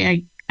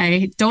 unfortunately,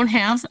 I don't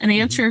have an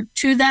answer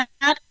to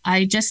that.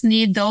 I just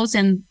need those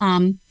in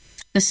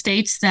the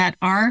states that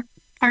are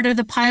part of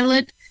the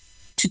pilot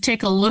to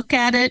take a look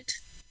at it,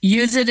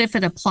 use it if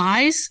it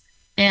applies,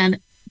 and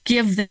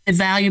give the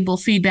valuable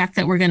feedback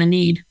that we're going to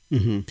need.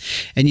 And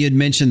you had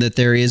mentioned that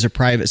there is a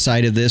private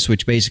side of this,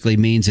 which basically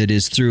means it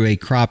is through a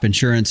crop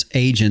insurance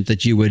agent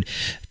that you would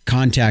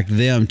contact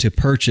them to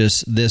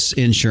purchase this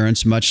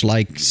insurance, much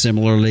like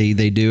similarly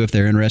they do if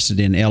they're interested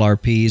in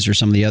LRPs or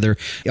some of the other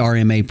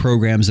RMA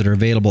programs that are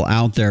available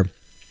out there.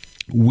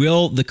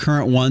 Will the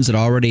current ones that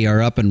already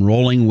are up and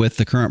rolling with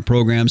the current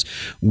programs,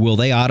 will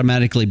they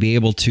automatically be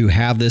able to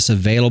have this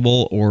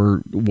available,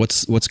 or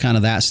what's kind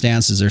of that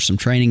stance? Is there some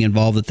training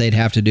involved that they'd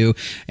have to do,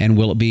 and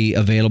will it be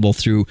available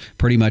through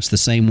pretty much the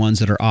same ones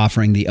that are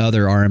offering the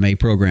other RMA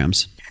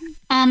programs?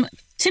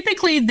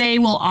 Typically, they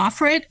will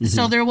offer it.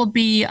 So there will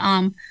be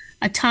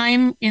a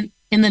time in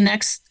the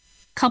next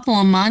couple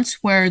of months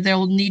where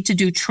they'll need to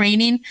do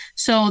training.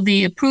 So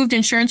the approved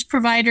insurance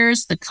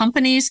providers, the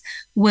companies,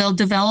 will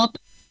develop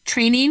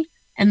training,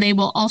 and they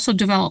will also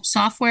develop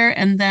software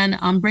and then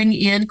bring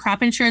in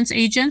crop insurance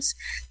agents.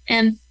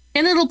 And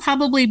it'll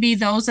probably be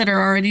those that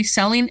are already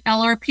selling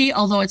LRP,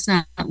 although it's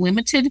not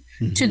limited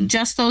to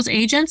just those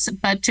agents,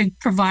 but to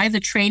provide the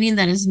training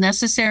that is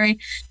necessary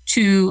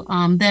to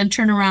then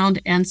turn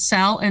around and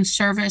sell and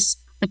service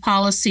the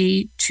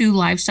policy to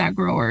livestock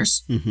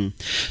growers.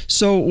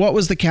 So what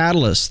was the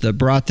catalyst that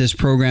brought this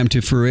program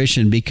to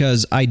fruition?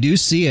 Because I do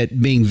see it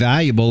being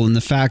valuable in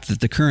the fact that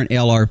the current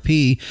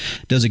LRP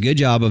does a good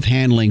job of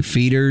handling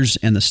feeders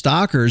and the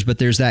stockers, but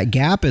there's that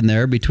gap in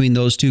there between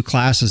those two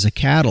classes of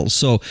cattle.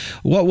 So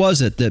what was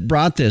it that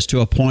brought this to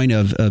a point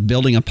of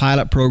building a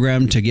pilot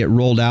program to get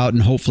rolled out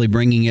and hopefully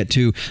bringing it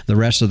to the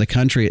rest of the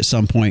country at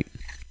some point?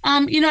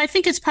 I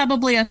think it's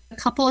probably a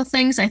couple of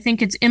things. I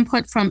think it's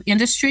input from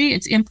industry.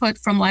 It's input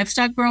from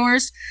livestock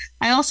growers.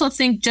 I also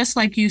think, just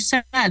like you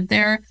said,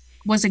 there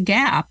was a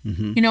gap.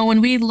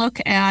 When we look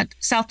at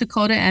South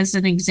Dakota as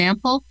an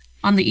example,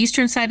 on the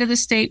eastern side of the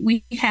state,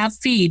 we have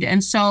feed.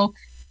 And so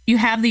you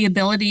have the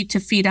ability to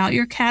feed out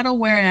your cattle,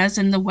 whereas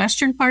in the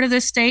western part of the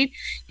state,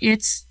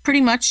 it's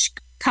pretty much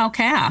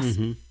cow-calf.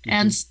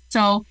 And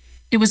so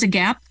it was a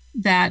gap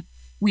that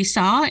we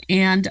saw,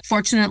 and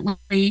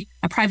fortunately,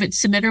 a private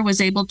submitter was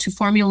able to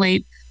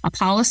formulate a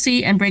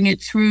policy and bring it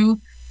through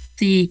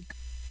the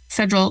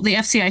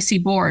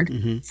FCIC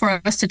board for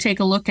us to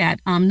take a look at.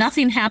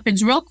 Nothing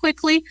happens real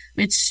quickly.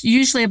 It's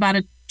usually about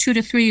a 2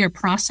 to 3 year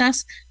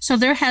process. So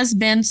there has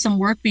been some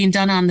work being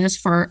done on this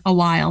for a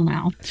while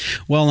now.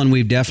 Well, and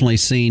we've definitely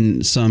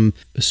seen some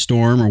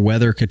storm or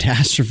weather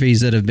catastrophes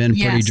that have been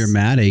pretty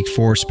dramatic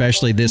for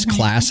especially this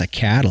class of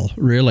cattle.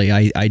 Really,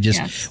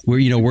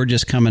 we're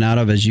just coming out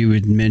of, as you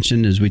had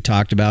mentioned, as we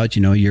talked about,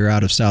 you're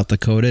out of South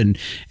Dakota,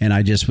 and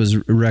I just was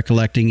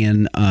recollecting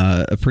in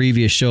a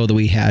previous show that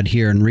we had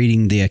here and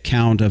reading the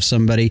account of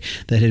somebody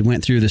that had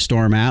went through the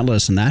storm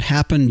Atlas, and that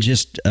happened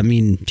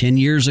 10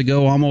 years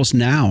ago almost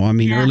now.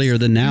 Earlier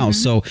than now.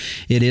 So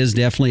it is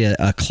definitely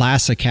a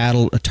class of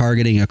cattle,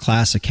 targeting a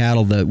class of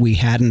cattle that we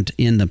hadn't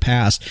in the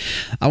past.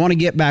 I want to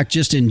get back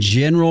just in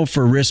general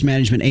for Risk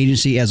Management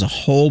Agency as a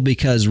whole,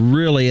 because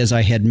really, as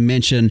I had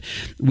mentioned,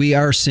 we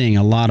are seeing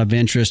a lot of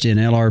interest in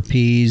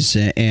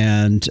LRPs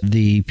and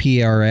the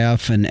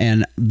PRF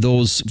and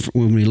those,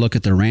 when we look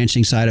at the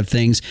ranching side of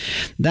things,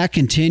 that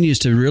continues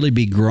to really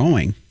be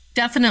growing.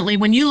 Definitely.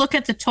 When you look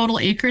at the total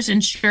acres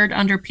insured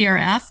under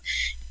PRF,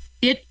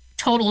 it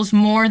totals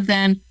more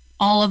than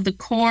all of the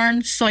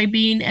corn,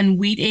 soybean, and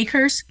wheat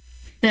acres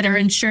that are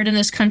insured in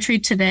this country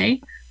today.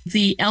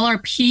 The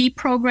LRP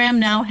program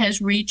now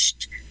has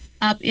reached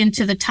up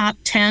into the top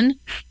 10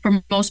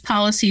 for most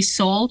policies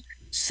sold.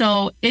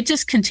 So it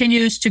just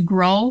continues to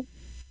grow.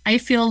 I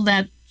feel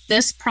that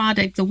this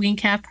product, the weaned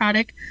calf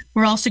product,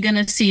 we're also going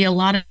to see a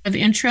lot of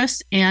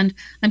interest, and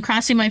I'm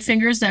crossing my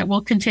fingers that we'll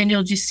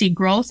continue to see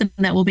growth and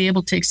that we'll be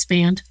able to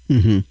expand.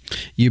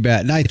 You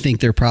bet. And I think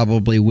there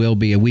probably will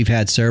be. We've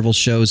had several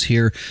shows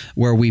here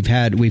where we've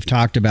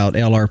talked about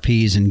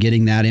LRPs and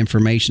getting that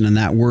information and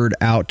that word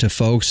out to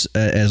folks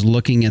as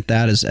looking at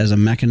that as a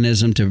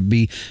mechanism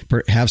to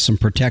have some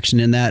protection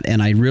in that.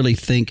 And I really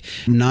think,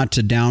 not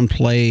to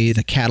downplay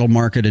the cattle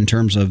market in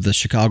terms of the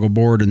Chicago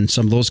board and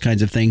some of those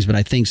kinds of things, but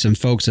I think some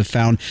folks have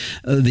found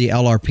the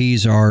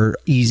LRPs are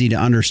easy to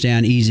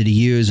understand, easy to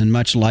use, and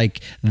much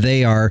like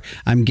they are,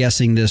 I'm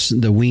guessing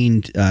the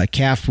weaned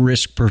calf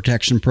risk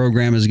protection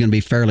program is going to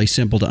be fairly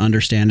simple to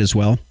understand as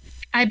well.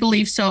 I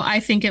believe so. I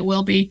think it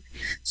will be.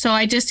 So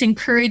I just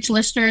encourage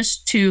listeners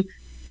to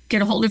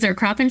get a hold of their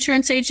crop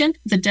insurance agent.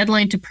 The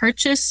deadline to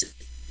purchase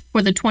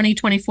for the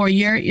 2024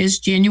 year is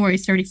January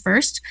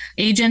 31st.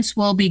 Agents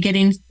will be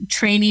getting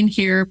training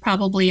here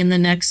probably in the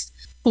next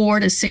 4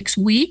 to 6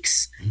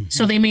 weeks.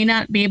 So they may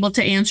not be able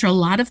to answer a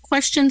lot of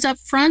questions up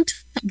front,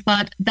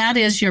 but that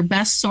is your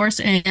best source,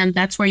 and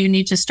that's where you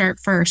need to start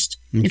first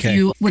if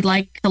you would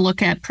like to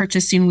look at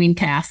purchasing weaned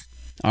calf.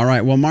 All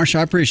right. Well, Marsha,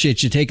 I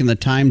appreciate you taking the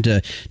time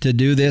to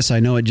do this. I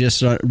know it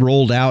just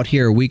rolled out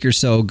here a week or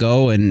so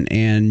ago,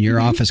 and your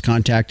office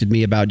contacted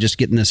me about just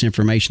getting this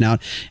information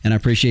out, and I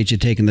appreciate you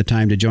taking the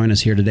time to join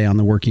us here today on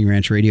the Working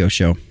Ranch Radio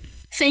Show.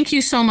 Thank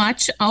you so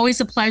much.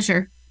 Always a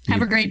pleasure.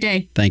 Have a great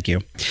day. Thank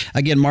you.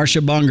 Again,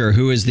 Marsha Bunger,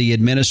 who is the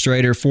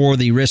administrator for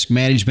the Risk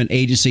Management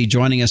Agency,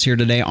 joining us here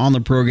today on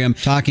the program,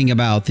 talking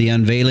about the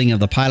unveiling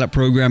of the pilot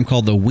program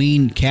called the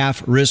Weaned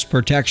Calf Risk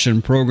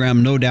Protection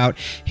Program. No doubt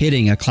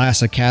hitting a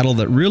class of cattle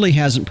that really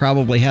hasn't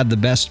probably had the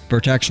best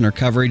protection or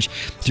coverage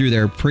through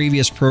their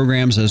previous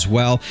programs as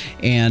well.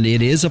 And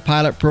it is a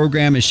pilot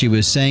program. As she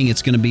was saying,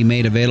 it's going to be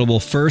made available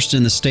first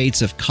in the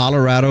states of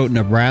Colorado,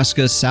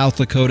 Nebraska, South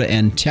Dakota,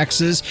 and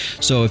Texas.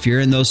 So if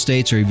you're in those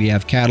states, or if you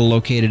have cattle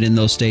located in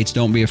those states,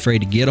 don't be afraid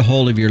to get a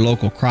hold of your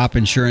local crop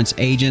insurance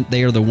agent.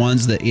 They are the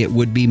ones that it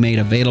would be made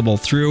available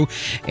through.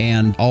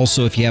 And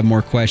also, if you have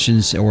more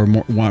questions or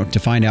want to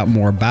find out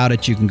more about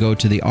it, you can go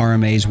to the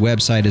RMA's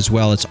website as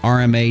well. It's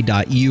rma.usda.gov,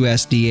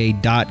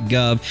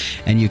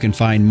 and you can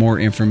find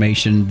more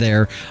information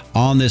there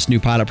on this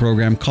new pilot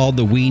program called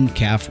the Weaned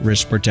Calf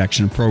Risk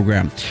Protection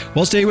Program.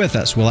 Well, stay with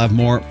us. We'll have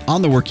more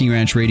on the Working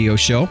Ranch Radio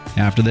Show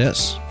after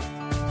this.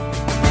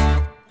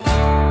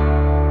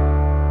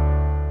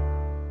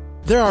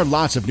 There are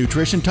lots of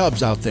nutrition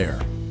tubs out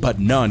there, but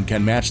none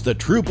can match the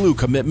true blue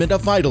commitment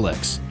of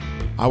Vitalix.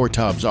 Our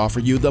tubs offer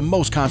you the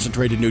most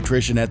concentrated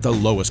nutrition at the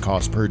lowest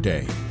cost per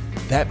day.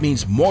 That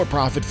means more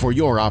profit for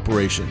your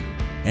operation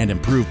and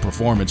improved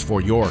performance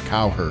for your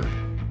cow herd.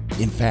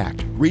 In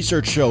fact,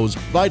 research shows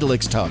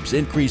Vitalix tubs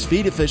increase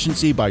feed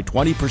efficiency by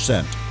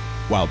 20%,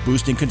 while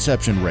boosting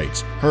conception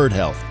rates, herd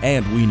health,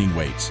 and weaning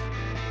weights.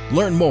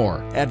 Learn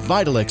more at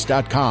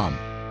Vitalix.com.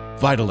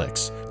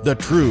 Vitalix, the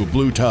true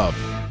blue tub.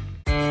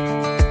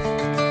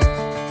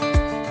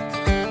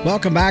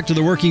 Welcome back to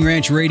the Working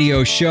Ranch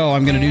Radio Show.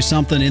 I'm going to do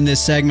something in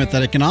this segment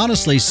that I can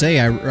honestly say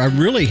I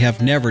really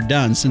have never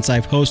done since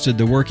I've hosted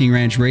the Working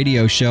Ranch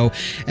Radio Show,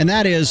 and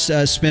that is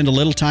spend a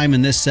little time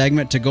in this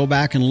segment to go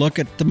back and look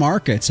at the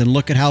markets and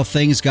look at how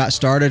things got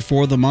started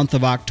for the month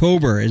of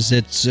October.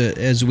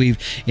 As we've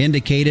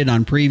indicated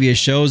on previous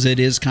shows, it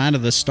is kind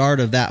of the start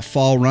of that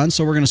fall run,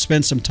 so we're going to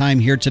spend some time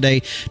here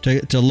today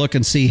to look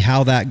and see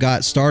how that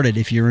got started.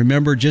 If you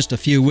remember, just a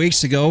few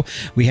weeks ago,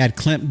 we had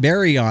Clint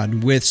Berry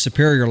on with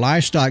Superior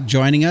Livestock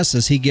joining us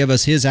as he gave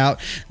us his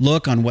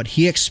outlook on what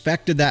he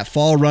expected that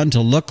fall run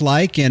to look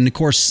like. And of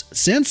course,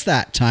 since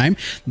that time,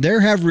 there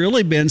have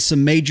really been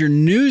some major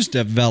news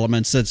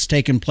developments that's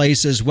taken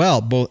place as well.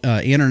 Both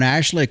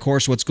internationally, of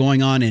course, what's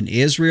going on in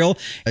Israel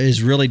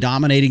is really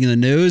dominating the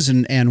news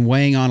and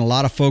weighing on a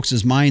lot of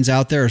folks' minds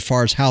out there as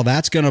far as how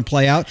that's going to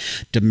play out.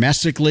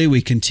 Domestically,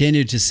 we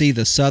continue to see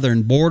the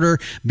southern border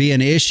be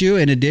an issue,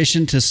 in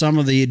addition to some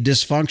of the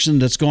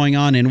dysfunction that's going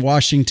on in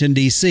Washington,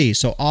 D.C.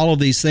 So all of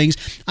these things,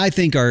 I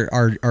think,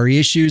 are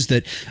issues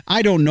that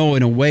I don't know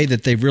in a way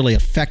that they've really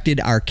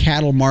affected our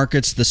cattle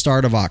markets the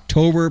start of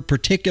October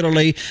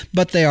particularly,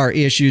 but they are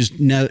issues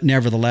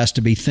nevertheless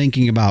to be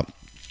thinking about.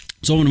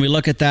 So when we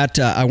look at that,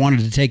 I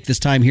wanted to take this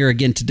time here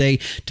again today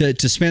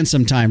to spend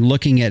some time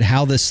looking at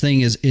how this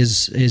thing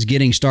is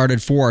getting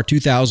started for our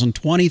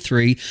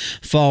 2023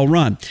 fall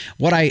run.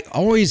 What I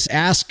always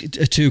ask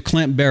to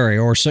Clint Berry,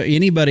 or so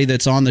anybody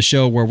that's on the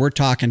show where we're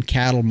talking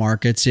cattle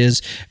markets,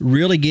 is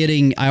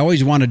really I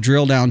always want to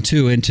drill down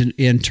too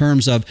in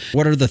terms of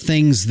what are the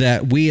things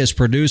that we as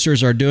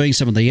producers are doing,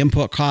 some of the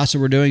input costs that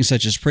we're doing,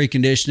 such as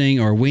preconditioning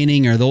or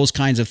weaning or those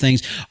kinds of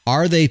things.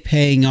 Are they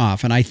paying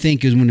off? And I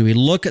think when we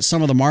look at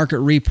some of the market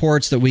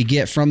reports that we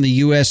get from the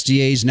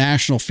USDA's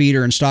National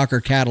Feeder and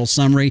Stocker Cattle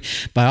Summary,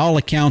 by all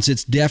accounts,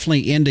 it's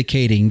definitely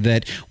indicating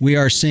that we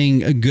are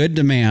seeing a good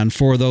demand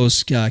for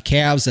those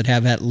calves that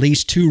have at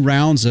least 2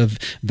 rounds of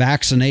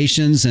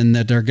vaccinations and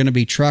that they're going to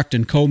be trucked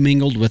and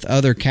commingled with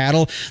other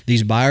cattle.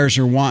 These buyers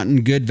are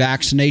wanting good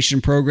vaccination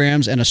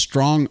programs and a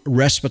strong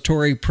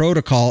respiratory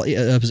protocol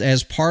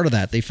as part of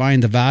that. They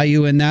find the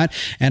value in that,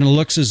 and it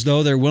looks as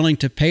though they're willing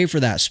to pay for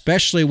that,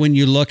 especially when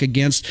you look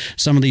against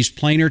some of these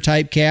planer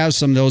type calves,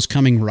 some of those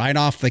coming right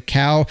off the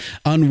cow,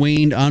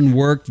 unweaned,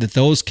 unworked, that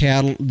those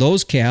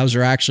calves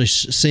are actually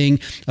seeing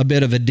a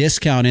bit of a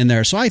discount in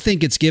there. So I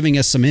think it's giving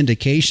us some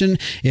indication.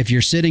 If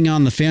you're sitting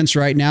on the fence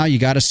right now, you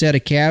got a set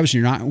of calves,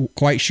 you're not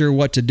quite sure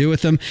what to do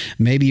with them,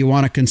 maybe you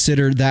want to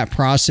consider that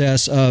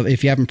process of,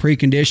 if you haven't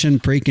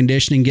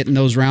preconditioning, getting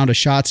those round of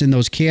shots in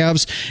those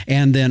calves,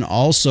 and then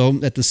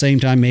also at the same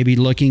time maybe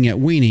looking at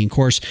weaning. Of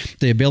course,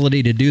 the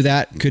ability to do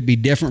that could be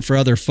different for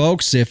other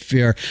folks. If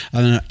you're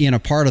in a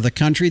part of the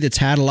country that's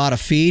had a lot of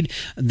feed feed,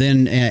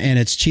 then and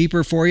it's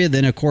cheaper for you,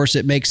 then of course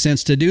it makes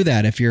sense to do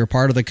that. If you're a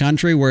part of the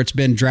country where it's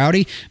been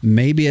droughty,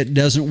 maybe it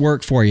doesn't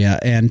work for you.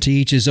 And to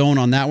each his own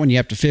on that one. You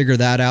have to figure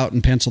that out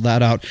and pencil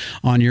that out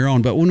on your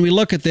own. But when we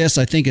look at this,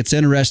 I think it's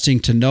interesting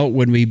to note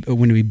when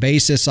we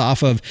base this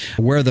off of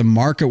where the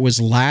market was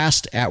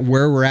last at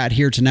where we're at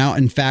here to now.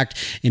 In fact,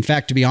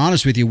 to be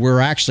honest with you, we're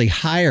actually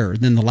higher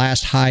than the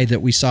last high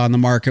that we saw in the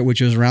market,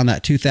 which was around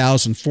that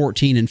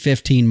 2014 and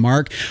 15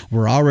 mark.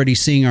 We're already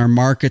seeing our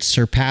markets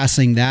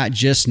surpassing that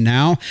just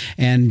now.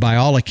 And by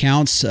all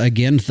accounts,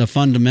 again, the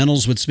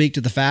fundamentals would speak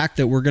to the fact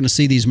that we're going to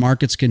see these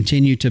markets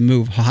continue to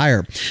move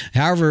higher.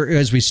 However,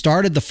 as we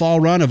started the fall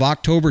run of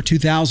October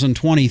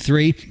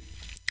 2023,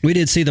 we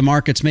did see the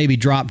markets maybe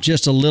drop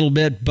just a little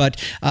bit, but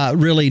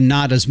really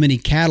not as many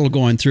cattle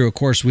going through. Of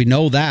course, we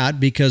know that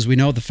because we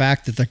know the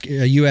fact that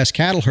the U.S.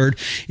 cattle herd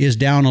is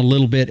down a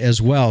little bit as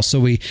well.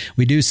 So we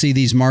do see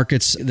these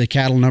markets, the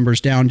cattle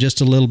numbers down just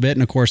a little bit.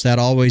 And of course, that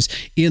always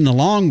in the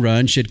long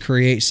run should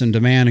create some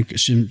demand and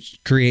should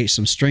create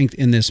some strength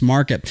in this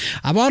market.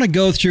 I want to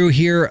go through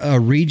here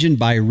region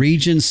by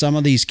region, some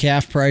of these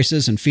calf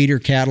prices and feeder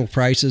cattle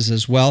prices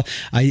as well.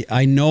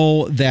 I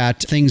know that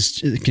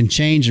things can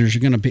change and are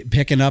going to be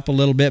picking up a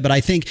little bit, but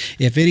I think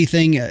if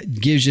anything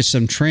gives you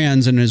some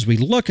trends, and as we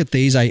look at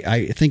these,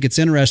 I think it's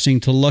interesting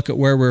to look at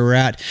where we're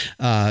at,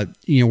 where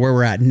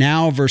we're at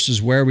now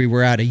versus where we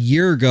were at a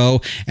year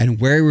ago and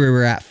where we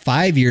were at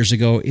 5 years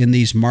ago in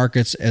these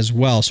markets as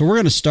well. So we're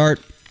going to start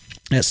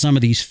at some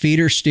of these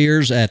feeder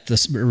steers at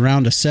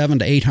around a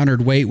 700 to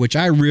 800 weight, which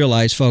I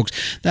realize, folks,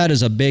 that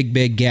is a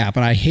big gap.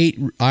 And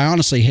I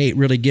honestly hate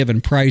really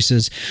giving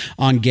prices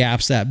on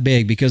gaps that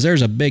big because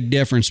there's a big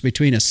difference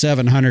between a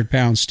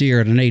 700-pound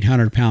steer and an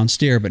 800-pound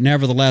steer. But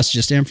nevertheless,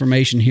 just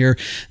information here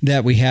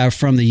that we have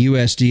from the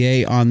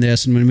USDA on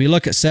this. And when we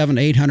look at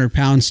 700 to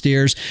 800-pound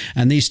steers,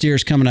 and these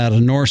steers coming out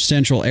of north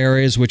central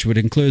areas, which would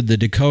include the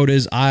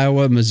Dakotas,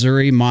 Iowa,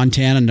 Missouri,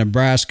 Montana,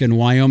 Nebraska, and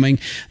Wyoming,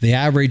 the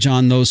average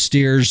on those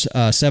steers,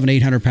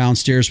 700-800-pound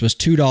steers, was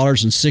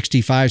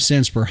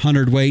 $2.65 per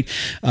hundredweight.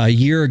 A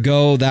year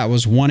ago, that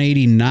was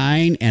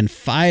 $1.89, and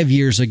 5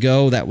 years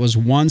ago, that was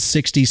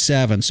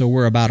 $1.67. So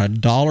we're about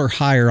 $1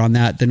 higher on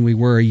that than we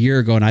were a year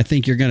ago, and I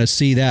think you're going to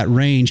see that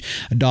range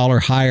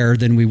 $1 higher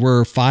than we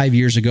were 5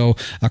 years ago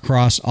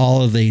across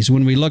all of these.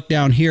 When we look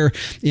down here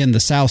in the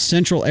south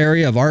central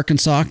area of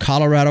Arkansas,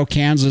 Colorado,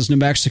 Kansas, New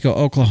Mexico,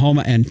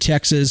 Oklahoma, and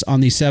Texas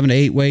on these 7 to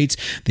 8 weights,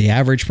 the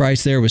average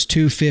price there was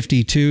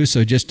 $2.52,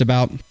 so just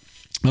about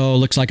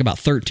looks like about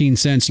 13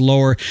 cents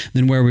lower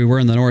than where we were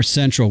in the north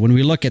central. When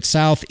we look at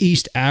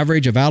southeast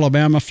average of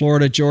Alabama,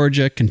 Florida,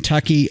 Georgia,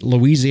 Kentucky,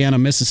 Louisiana,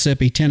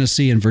 Mississippi,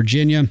 Tennessee, and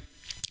Virginia,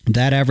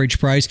 that average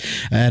price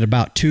at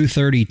about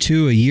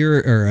 $2.32 a year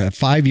or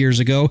 5 years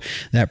ago,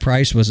 that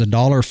price was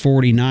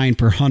 $1.49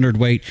 per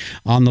hundredweight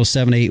on those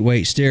 7 to 8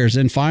 weight steers.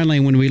 And finally,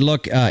 when we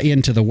look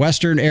into the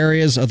western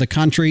areas of the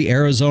country,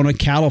 Arizona,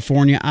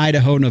 California,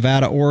 Idaho,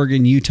 Nevada,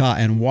 Oregon, Utah,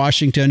 and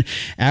Washington,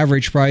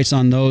 average price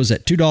on those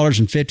at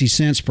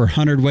 $2.50 per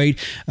hundredweight.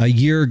 A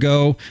year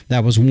ago,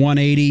 that was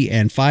 $1.80,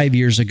 and 5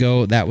 years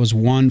ago, that was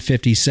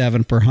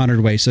 $1.57 per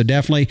hundredweight. So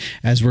definitely,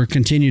 as we're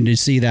continuing to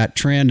see that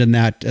trend and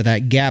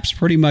that gap's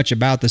pretty much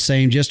about the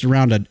same, just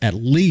around at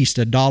least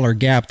 $1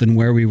 gap than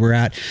where we were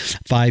at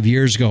 5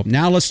 years ago.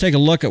 Now let's take a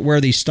look at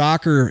where these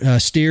stocker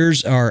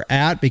steers are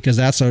at, because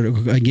that's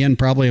again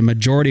probably a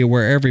majority of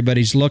where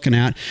everybody's looking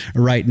at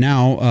right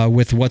now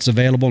with what's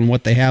available and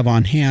what they have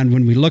on hand.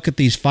 When we look at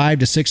these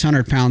 500 to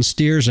 600 pound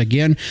steers,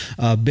 again,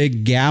 a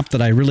big gap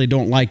that I really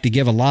don't like to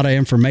give a lot of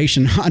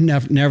information on,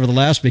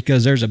 nevertheless,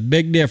 because there's a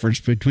big difference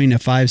between a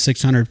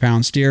 500-600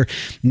 pound steer.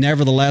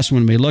 Nevertheless,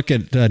 when we look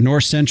at the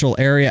north central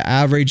area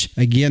average,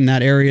 again,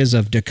 that areas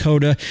of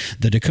Dakota,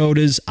 the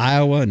Dakotas,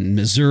 Iowa, and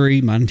Missouri,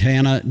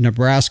 Montana,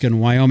 Nebraska, and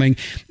Wyoming.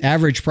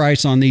 Average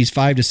price on these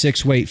 5 to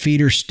 6 weight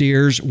feeder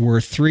steers were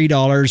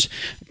 $3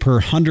 per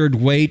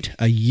hundredweight.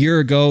 A year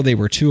ago, they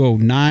were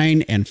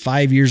 $2.09, and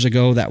 5 years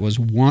ago, that was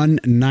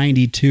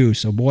 $1.92.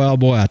 So boy, oh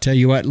boy, I'll tell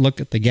you what,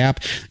 look at the gap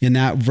in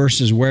that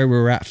versus where we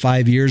were at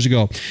 5 years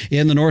ago.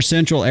 In the north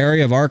central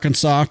area of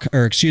Arkansas,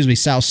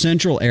 south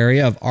central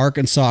area of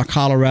Arkansas,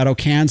 Colorado,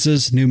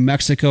 Kansas, New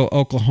Mexico,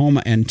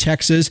 Oklahoma, and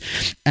Texas,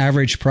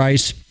 average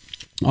price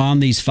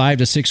on these 5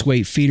 to 6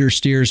 weight feeder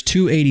steers,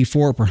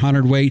 $2.84 per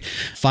hundredweight.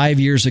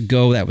 5 years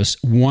ago, that was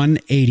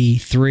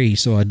 $1.83,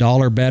 so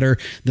 $1 better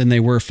than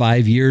they were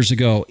 5 years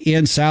ago.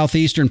 In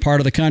southeastern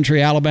part of the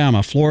country,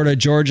 Alabama, Florida,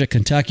 Georgia,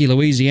 Kentucky,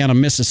 Louisiana,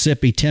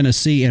 Mississippi,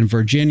 Tennessee, and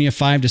Virginia,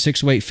 5 to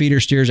 6 weight feeder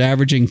steers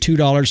averaging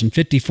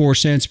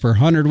 $2.54 per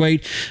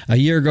hundredweight. A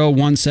year ago,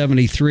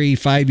 $1.73.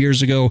 5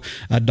 years ago,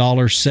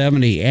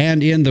 $1.70.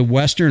 And in the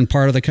western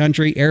part of the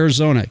country,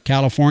 Arizona,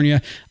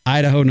 California,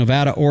 Idaho,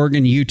 Nevada,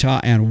 Oregon, Utah,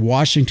 and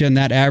Washington,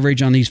 that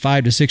average on these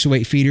 5 to 6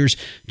 weight feeders,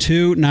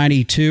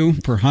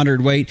 $2.92 per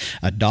hundredweight,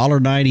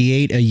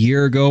 $1.98 a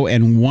year ago,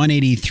 and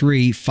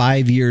 $1.83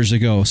 5 years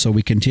ago. So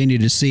we continue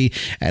to see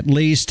at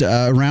least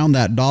around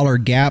that dollar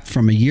gap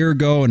from a year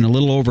ago and a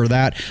little over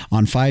that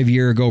on 5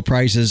 year ago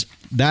prices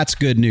that's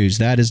good news.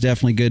 That is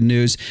definitely good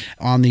news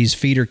on these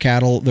feeder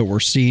cattle that we're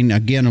seeing.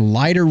 Again, a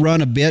lighter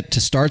run a bit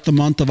to start the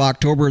month of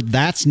October.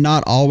 That's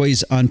not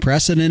always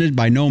unprecedented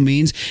by no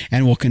means,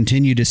 and we'll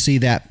continue to see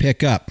that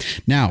pick up.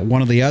 Now,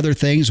 one of the other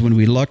things when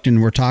we looked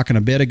and we're talking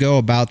a bit ago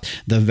about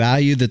the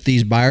value that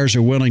these buyers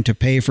are willing to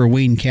pay for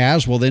weaned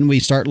calves, well, then we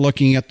start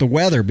looking at the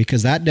weather,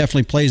 because that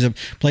definitely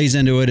plays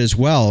into it as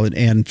well.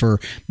 And for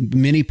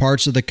many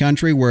parts of the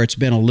country where it's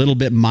been a little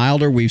bit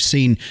milder, we've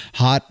seen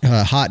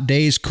hot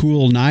days,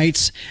 cool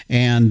nights,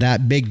 and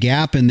that big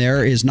gap in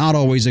there is not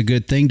always a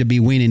good thing to be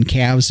weaning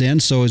calves in.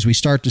 So as we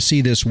start to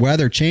see this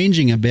weather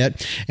changing a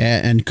bit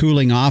and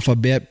cooling off a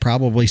bit,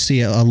 probably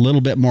see a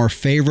little bit more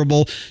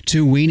favorable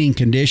to weaning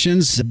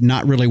conditions.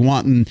 Not really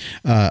wanting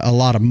a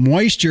lot of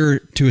moisture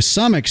to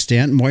some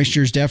extent.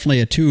 Moisture is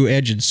definitely a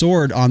two-edged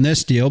sword on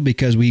this deal,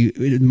 because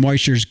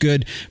moisture is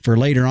good for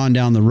later on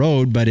down the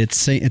road, but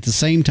it's at the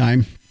same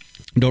time,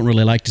 don't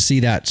really like to see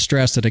that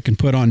stress that it can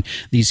put on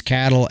these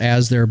cattle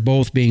as they're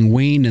both being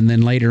weaned, and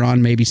then later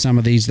on maybe some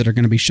of these that are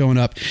going to be showing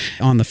up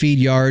on the feed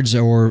yards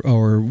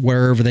or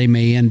wherever they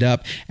may end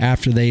up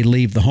after they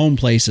leave the home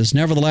places.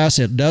 Nevertheless,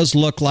 it does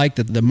look like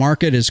that the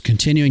market is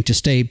continuing to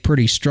stay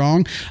pretty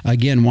strong.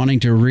 Again, wanting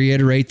to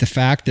reiterate the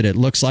fact that it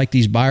looks like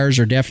these buyers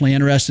are definitely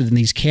interested in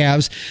these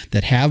calves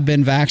that have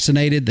been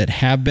vaccinated, that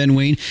have been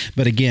weaned.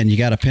 But again, you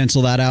got to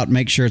pencil that out,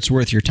 make sure it's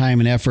worth your time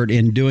and effort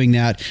in doing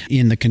that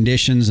in the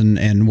conditions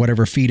and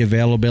whatever feed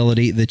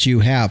availability that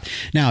you have.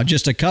 Now,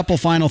 just a couple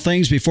final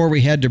things before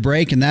we head to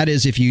break, and that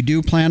is, if you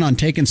do plan on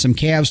taking some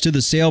calves to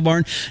the sale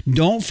barn,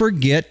 don't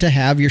forget to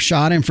have your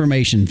shot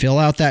information. Fill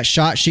out that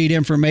shot sheet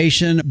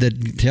information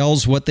that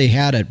tells what they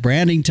had at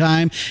branding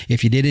time,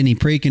 if you did any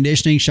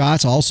preconditioning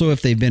shots, also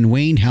if they've been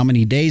weaned, how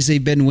many days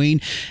they've been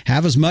weaned.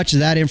 Have as much of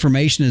that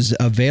information as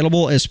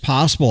available as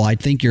possible. I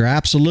think you're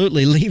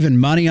absolutely leaving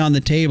money on the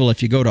table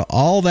if you go to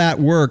all that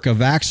work of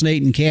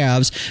vaccinating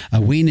calves,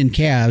 weaning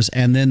calves,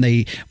 and then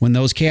when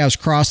those calves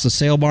cross the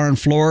sale barn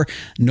floor,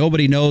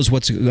 nobody knows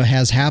what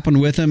has happened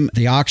with them.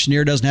 The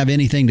auctioneer doesn't have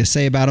anything to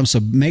say about them. So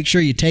make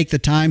sure you take the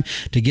time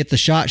to get the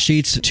shot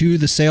sheets to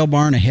the sale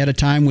barn ahead of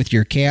time with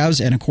your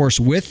calves. And of course,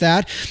 with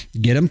that,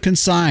 get them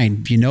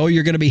consigned. If you know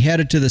you're going to be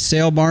headed to the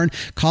sale barn,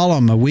 call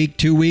them a week,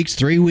 2 weeks,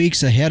 3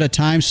 weeks ahead of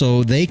time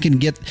so they can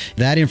get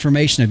that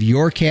information of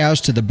your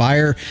calves to the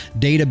buyer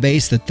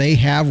database that they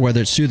have,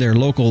 whether it's through their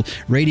local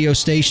radio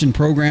station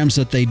programs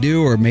that they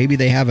do, or maybe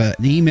they have an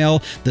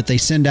email that they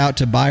send out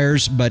to buyers.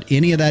 But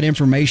any of that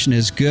information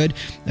is good.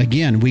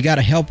 Again, we got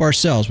to help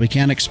ourselves. We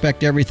can't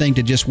expect everything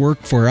to just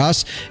work for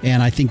us.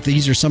 And I think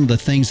these are some of the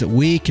things that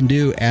we can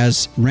do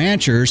as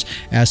ranchers,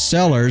 as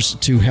sellers,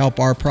 to help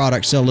our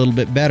product sell a little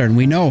bit better.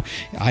 And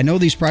I know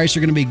these prices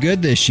are going to be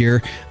good this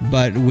year,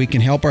 but we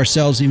can help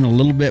ourselves even a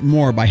little bit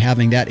more by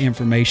having that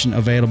information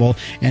available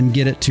and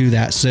get it to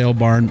that sale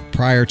barn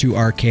prior to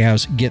our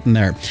calves getting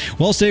there.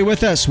 Well, stay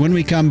with us. When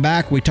we come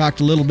back, we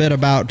talked a little bit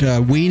about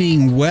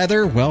weaning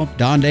weather. Well,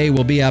 Don Day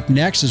will be up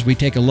next as we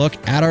take a look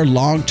at our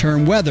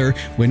long-term weather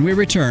when we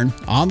return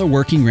on the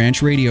Working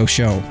Ranch Radio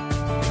Show.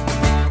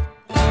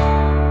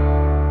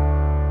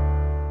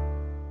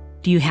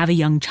 Do you have a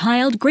young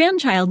child,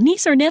 grandchild,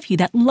 niece, or nephew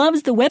that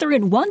loves the weather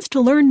and wants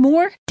to learn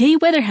more? Day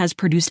Weather has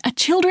produced a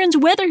children's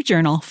weather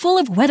journal full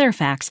of weather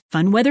facts,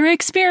 fun weather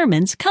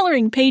experiments,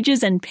 coloring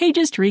pages, and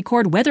pages to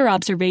record weather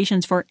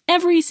observations for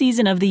every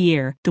season of the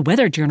year. The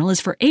weather journal is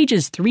for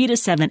ages 3 to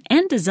 7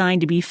 and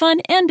designed to be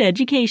fun and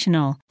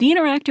educational. The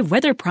interactive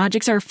weather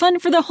projects are fun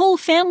for the whole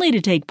family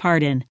to take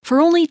part in. For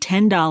only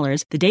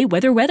 $10, the Day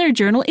Weather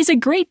Journal is a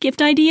great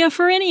gift idea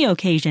for any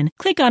occasion.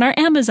 Click on our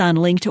Amazon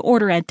link to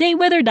order at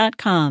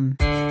dayweather.com.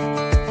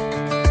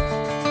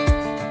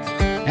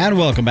 And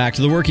welcome back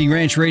to the Working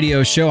Ranch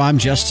Radio Show. I'm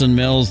Justin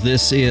Mills.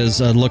 This is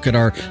a look at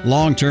our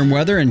long-term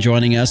weather, and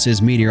joining us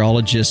is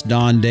meteorologist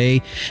Don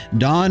Day.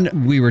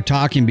 Don, we were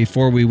talking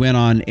before we went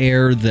on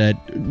air that,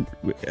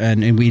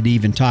 and we'd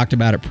even talked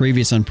about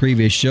it on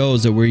previous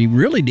shows, that we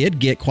really did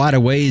get quite a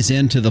ways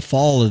into the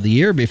fall of the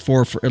year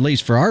before, at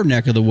least for our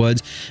neck of the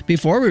woods,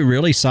 before we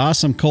really saw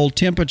some cold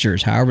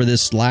temperatures. However,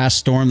 this last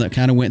storm that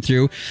kind of went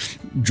through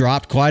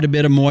dropped quite a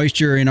bit of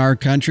moisture in our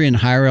country and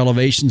higher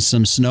elevations,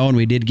 some snow, and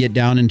we did get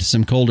down into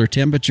some colder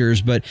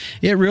temperatures, but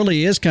it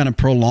really is kind of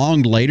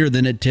prolonged later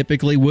than it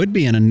typically would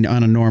be on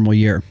a normal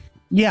year.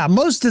 Yeah,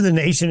 most of the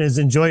nation has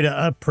enjoyed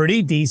a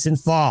pretty decent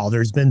fall.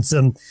 There's been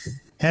some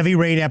heavy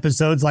rain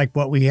episodes like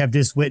what we have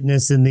just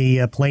witnessed in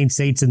the Plain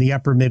States in the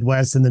upper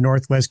Midwest and the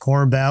Northwest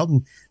Corn Belt,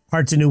 and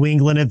parts of New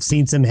England have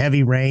seen some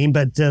heavy rain.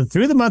 But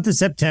through the month of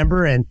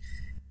September and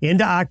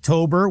into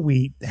October,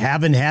 we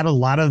haven't had a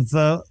lot of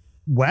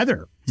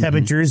weather.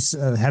 Temperatures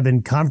have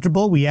been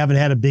comfortable. We haven't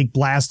had a big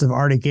blast of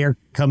Arctic air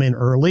come in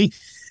early.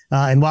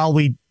 And while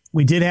we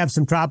did have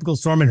some tropical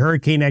storm and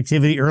hurricane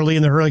activity early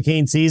in the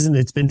hurricane season,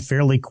 it's been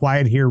fairly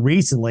quiet here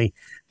recently.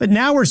 But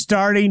now we're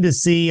starting to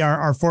see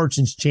our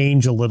fortunes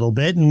change a little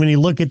bit. And when you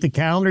look at the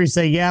calendar, you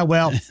say, yeah,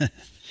 well,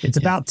 it's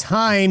about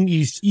time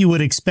you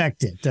would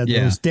expect it.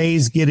 Those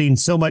days getting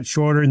so much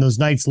shorter and those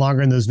nights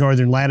longer in those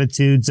northern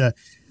latitudes.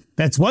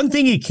 That's one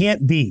thing you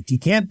can't beat. You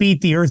can't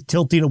beat the earth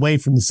tilting away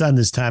from the sun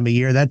this time of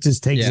year. That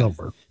just takes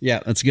over.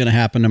 Yeah, that's going to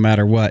happen no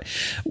matter what.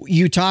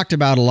 You talked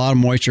about a lot of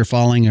moisture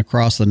falling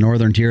across the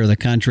northern tier of the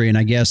country, and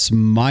I guess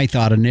my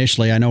thought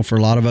initially, I know for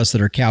a lot of us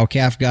that are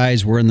cow-calf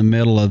guys, we're in the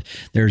middle of,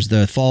 there's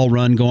the fall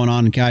run going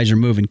on and guys are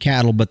moving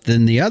cattle, but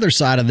then the other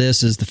side of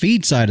this is the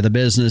feed side of the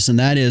business, and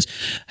that is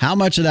how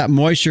much of that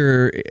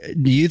moisture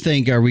do you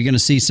think are we going to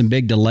see some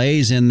big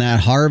delays in that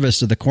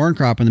harvest of the corn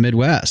crop in the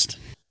Midwest?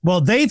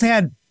 Well, they've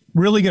had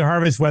really good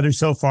harvest weather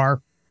so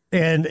far,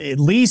 and at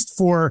least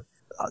for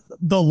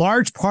the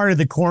large part of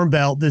the Corn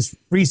Belt, this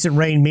recent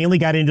rain mainly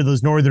got into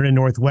those northern and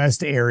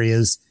northwest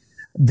areas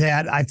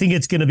that I think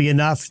it's going to be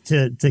enough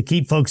to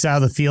keep folks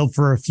out of the field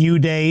for a few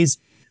days.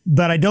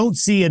 But I don't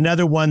see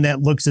another one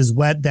that looks as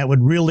wet that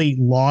would really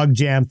log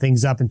jam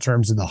things up in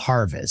terms of the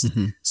harvest.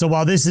 Mm-hmm. So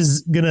while this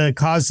is going to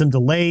cause some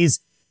delays,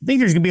 I think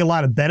there's going to be a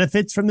lot of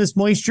benefits from this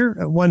moisture.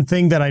 One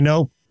thing that I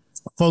know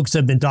folks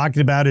have been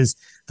talking about is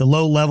the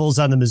low levels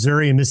on the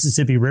Missouri and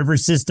Mississippi River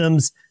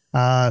systems,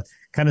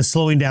 kind of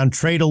slowing down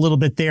trade a little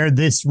bit there.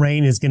 This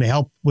rain is going to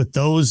help with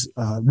those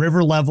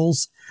river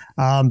levels.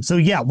 So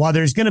yeah, while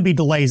there's going to be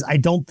delays, I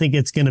don't think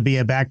it's going to be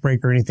a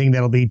backbreak or anything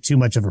that'll be too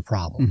much of a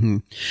problem. Mm-hmm.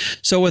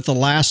 So with the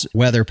last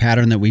weather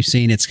pattern that we've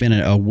seen, it's been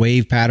a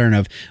wave pattern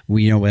of,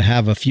 we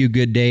have a few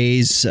good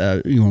days,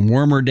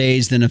 warmer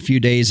days, then a few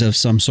days of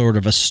some sort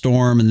of a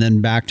storm, and then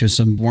back to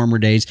some warmer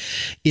days.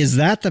 Is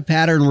that the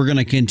pattern we're going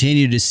to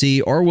continue to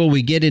see, or will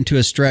we get into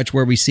a stretch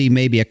where we see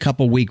maybe a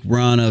couple week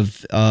run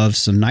of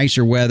some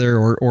nicer weather,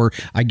 or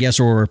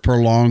a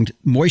prolonged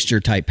moisture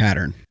type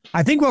pattern?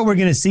 I think what we're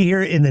going to see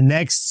here in the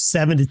next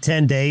 7 to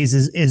 10 days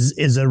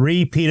is a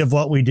repeat of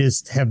what we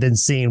just have been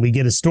seeing. We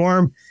get a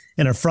storm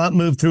and a front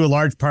move through a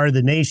large part of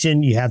the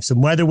nation. You have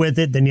some weather with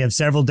it. Then you have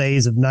several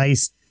days of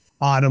nice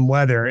autumn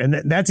weather.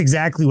 And that's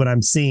exactly what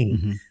I'm seeing.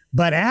 Mm-hmm.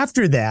 But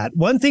after that,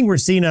 one thing we're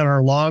seeing on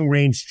our long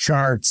range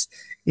charts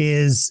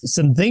is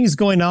some things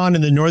going on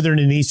in the northern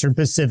and eastern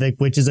Pacific,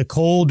 which is a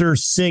colder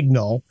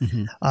signal,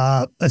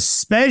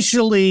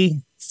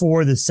 especially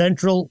for the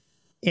central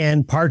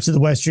and parts of the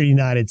western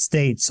United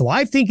States. So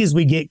I think as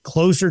we get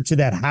closer to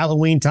that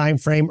Halloween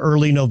timeframe,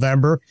 early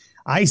November,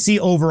 I see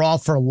overall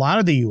for a lot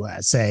of the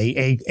U.S.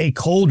 a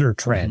colder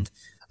trend,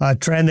 a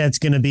trend that's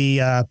going to be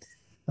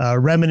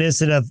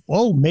reminiscent of,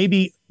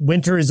 maybe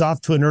winter is off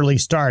to an early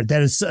start.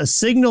 That is a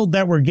signal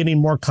that we're getting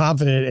more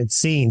confident at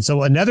seeing.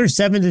 So another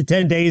 7 to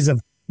 10 days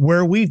of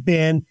where we've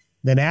been.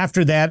 Then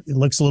after that, it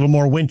looks a little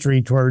more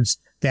wintry towards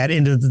that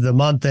end of the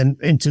month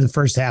and into the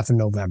first half of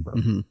November.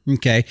 Mm-hmm.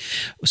 Okay.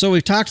 So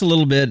we've talked a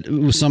little bit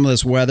with some of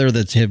this weather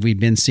that we've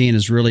been seeing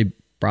has really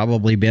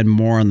probably been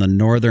more on the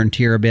northern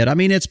tier a bit. I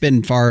mean, it's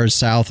been far as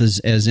south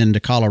as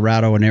into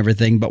Colorado and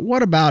everything, but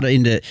what about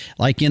in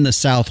the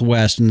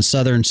southwest and the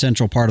southern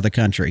central part of the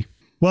country?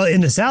 Well,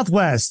 in the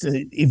southwest,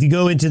 if you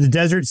go into the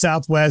desert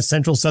southwest,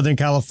 central southern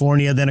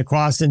California, then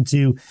across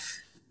into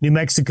New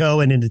Mexico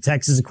and into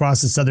Texas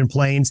across the southern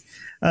plains,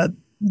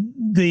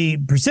 the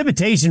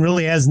precipitation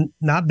really has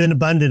not been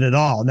abundant at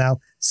all. Now,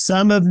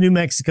 some of New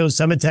Mexico,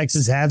 some of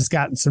Texas has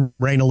gotten some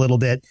rain a little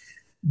bit,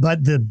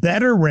 but the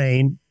better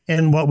rain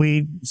and what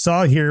we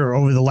saw here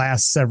over the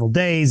last several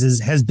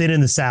days has been in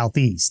the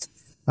southeast.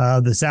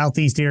 The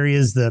southeast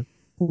areas, the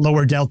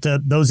lower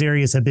delta, those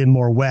areas have been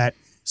more wet.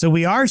 So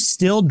we are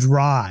still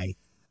dry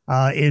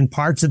in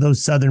parts of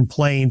those southern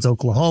plains,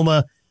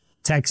 Oklahoma,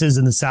 Texas,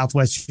 and the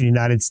southwestern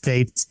United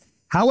States.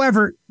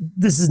 However,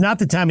 this is not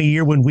the time of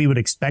year when we would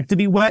expect to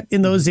be wet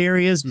in those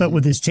areas. But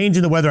with this change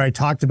in the weather I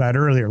talked about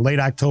earlier, late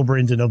October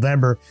into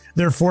November,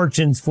 their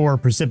fortunes for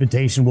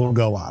precipitation will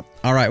go up.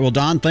 All right. Well,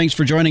 Don, thanks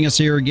for joining us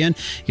here again,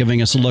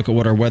 giving us a look at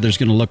what our weather's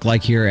going to look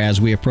like here as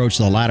we approach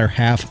the latter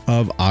half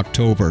of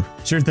October.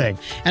 Sure thing.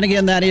 And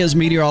again, that is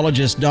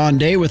meteorologist Don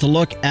Day with a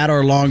look at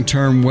our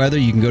long-term weather.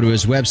 You can go to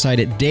his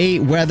website at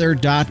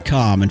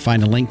dayweather.com and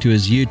find a link to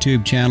his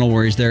YouTube channel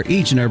where he's there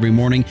each and every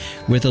morning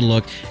with a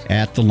look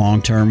at the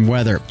long-term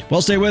weather.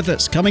 Well, stay with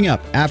us. Coming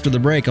up after the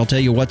break, I'll tell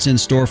you what's in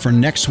store for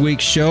next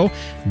week's show.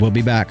 We'll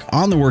be back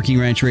on the Working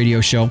Ranch Radio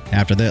Show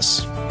after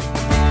this.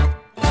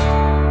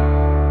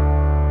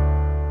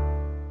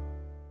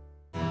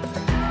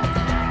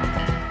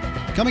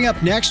 Coming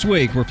up next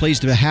week, we're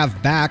pleased to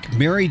have back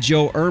Mary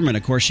Jo Ehrman.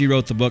 Of course, she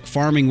wrote the book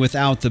Farming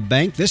Without the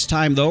Bank. This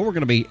time, though, we're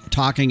going to be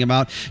talking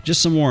about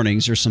just some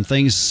warnings or some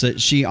things that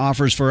she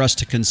offers for us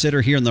to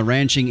consider here in the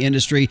ranching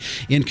industry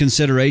in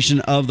consideration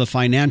of the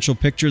financial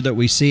picture that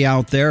we see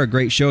out there. A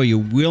great show you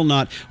will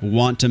not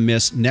want to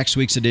miss next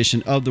week's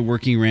edition of the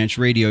Working Ranch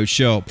Radio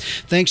Show.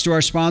 Thanks to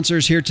our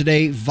sponsors here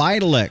today,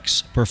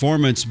 Vitalix,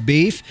 Performance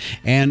Beef,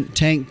 and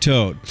Tank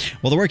Toad.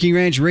 Well, the Working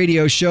Ranch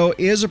Radio Show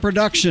is a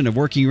production of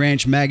Working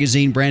Ranch Magazine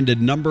magazine, branded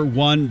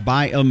 #1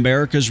 by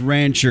America's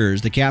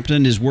ranchers. The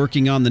captain is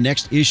working on the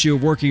next issue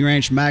of Working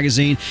Ranch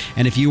magazine,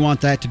 and if you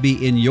want that to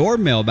be in your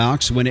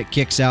mailbox when it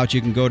kicks out,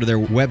 you can go to their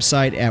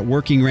website at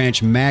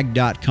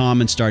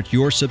workingranchmag.com and start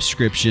your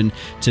subscription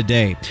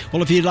today.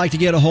 Well, if you'd like to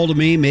get a hold of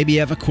me, maybe you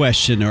have a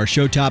question or a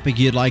show topic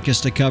you'd like us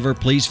to cover,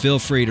 please feel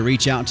free to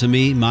reach out to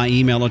me. My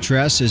email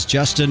address is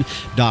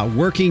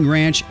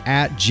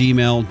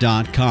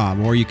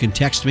justin.workingranch@gmail.com, or you can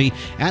text me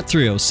at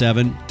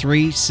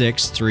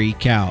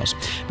 307-363-COWS.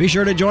 Be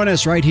sure to join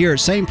us right here at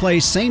same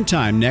place, same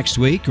time next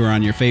week, or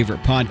on your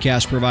favorite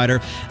podcast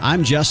provider.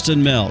 I'm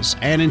Justin Mills,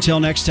 and until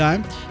next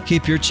time,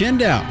 keep your chin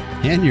down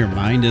and your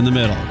mind in the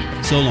middle.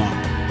 So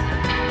long.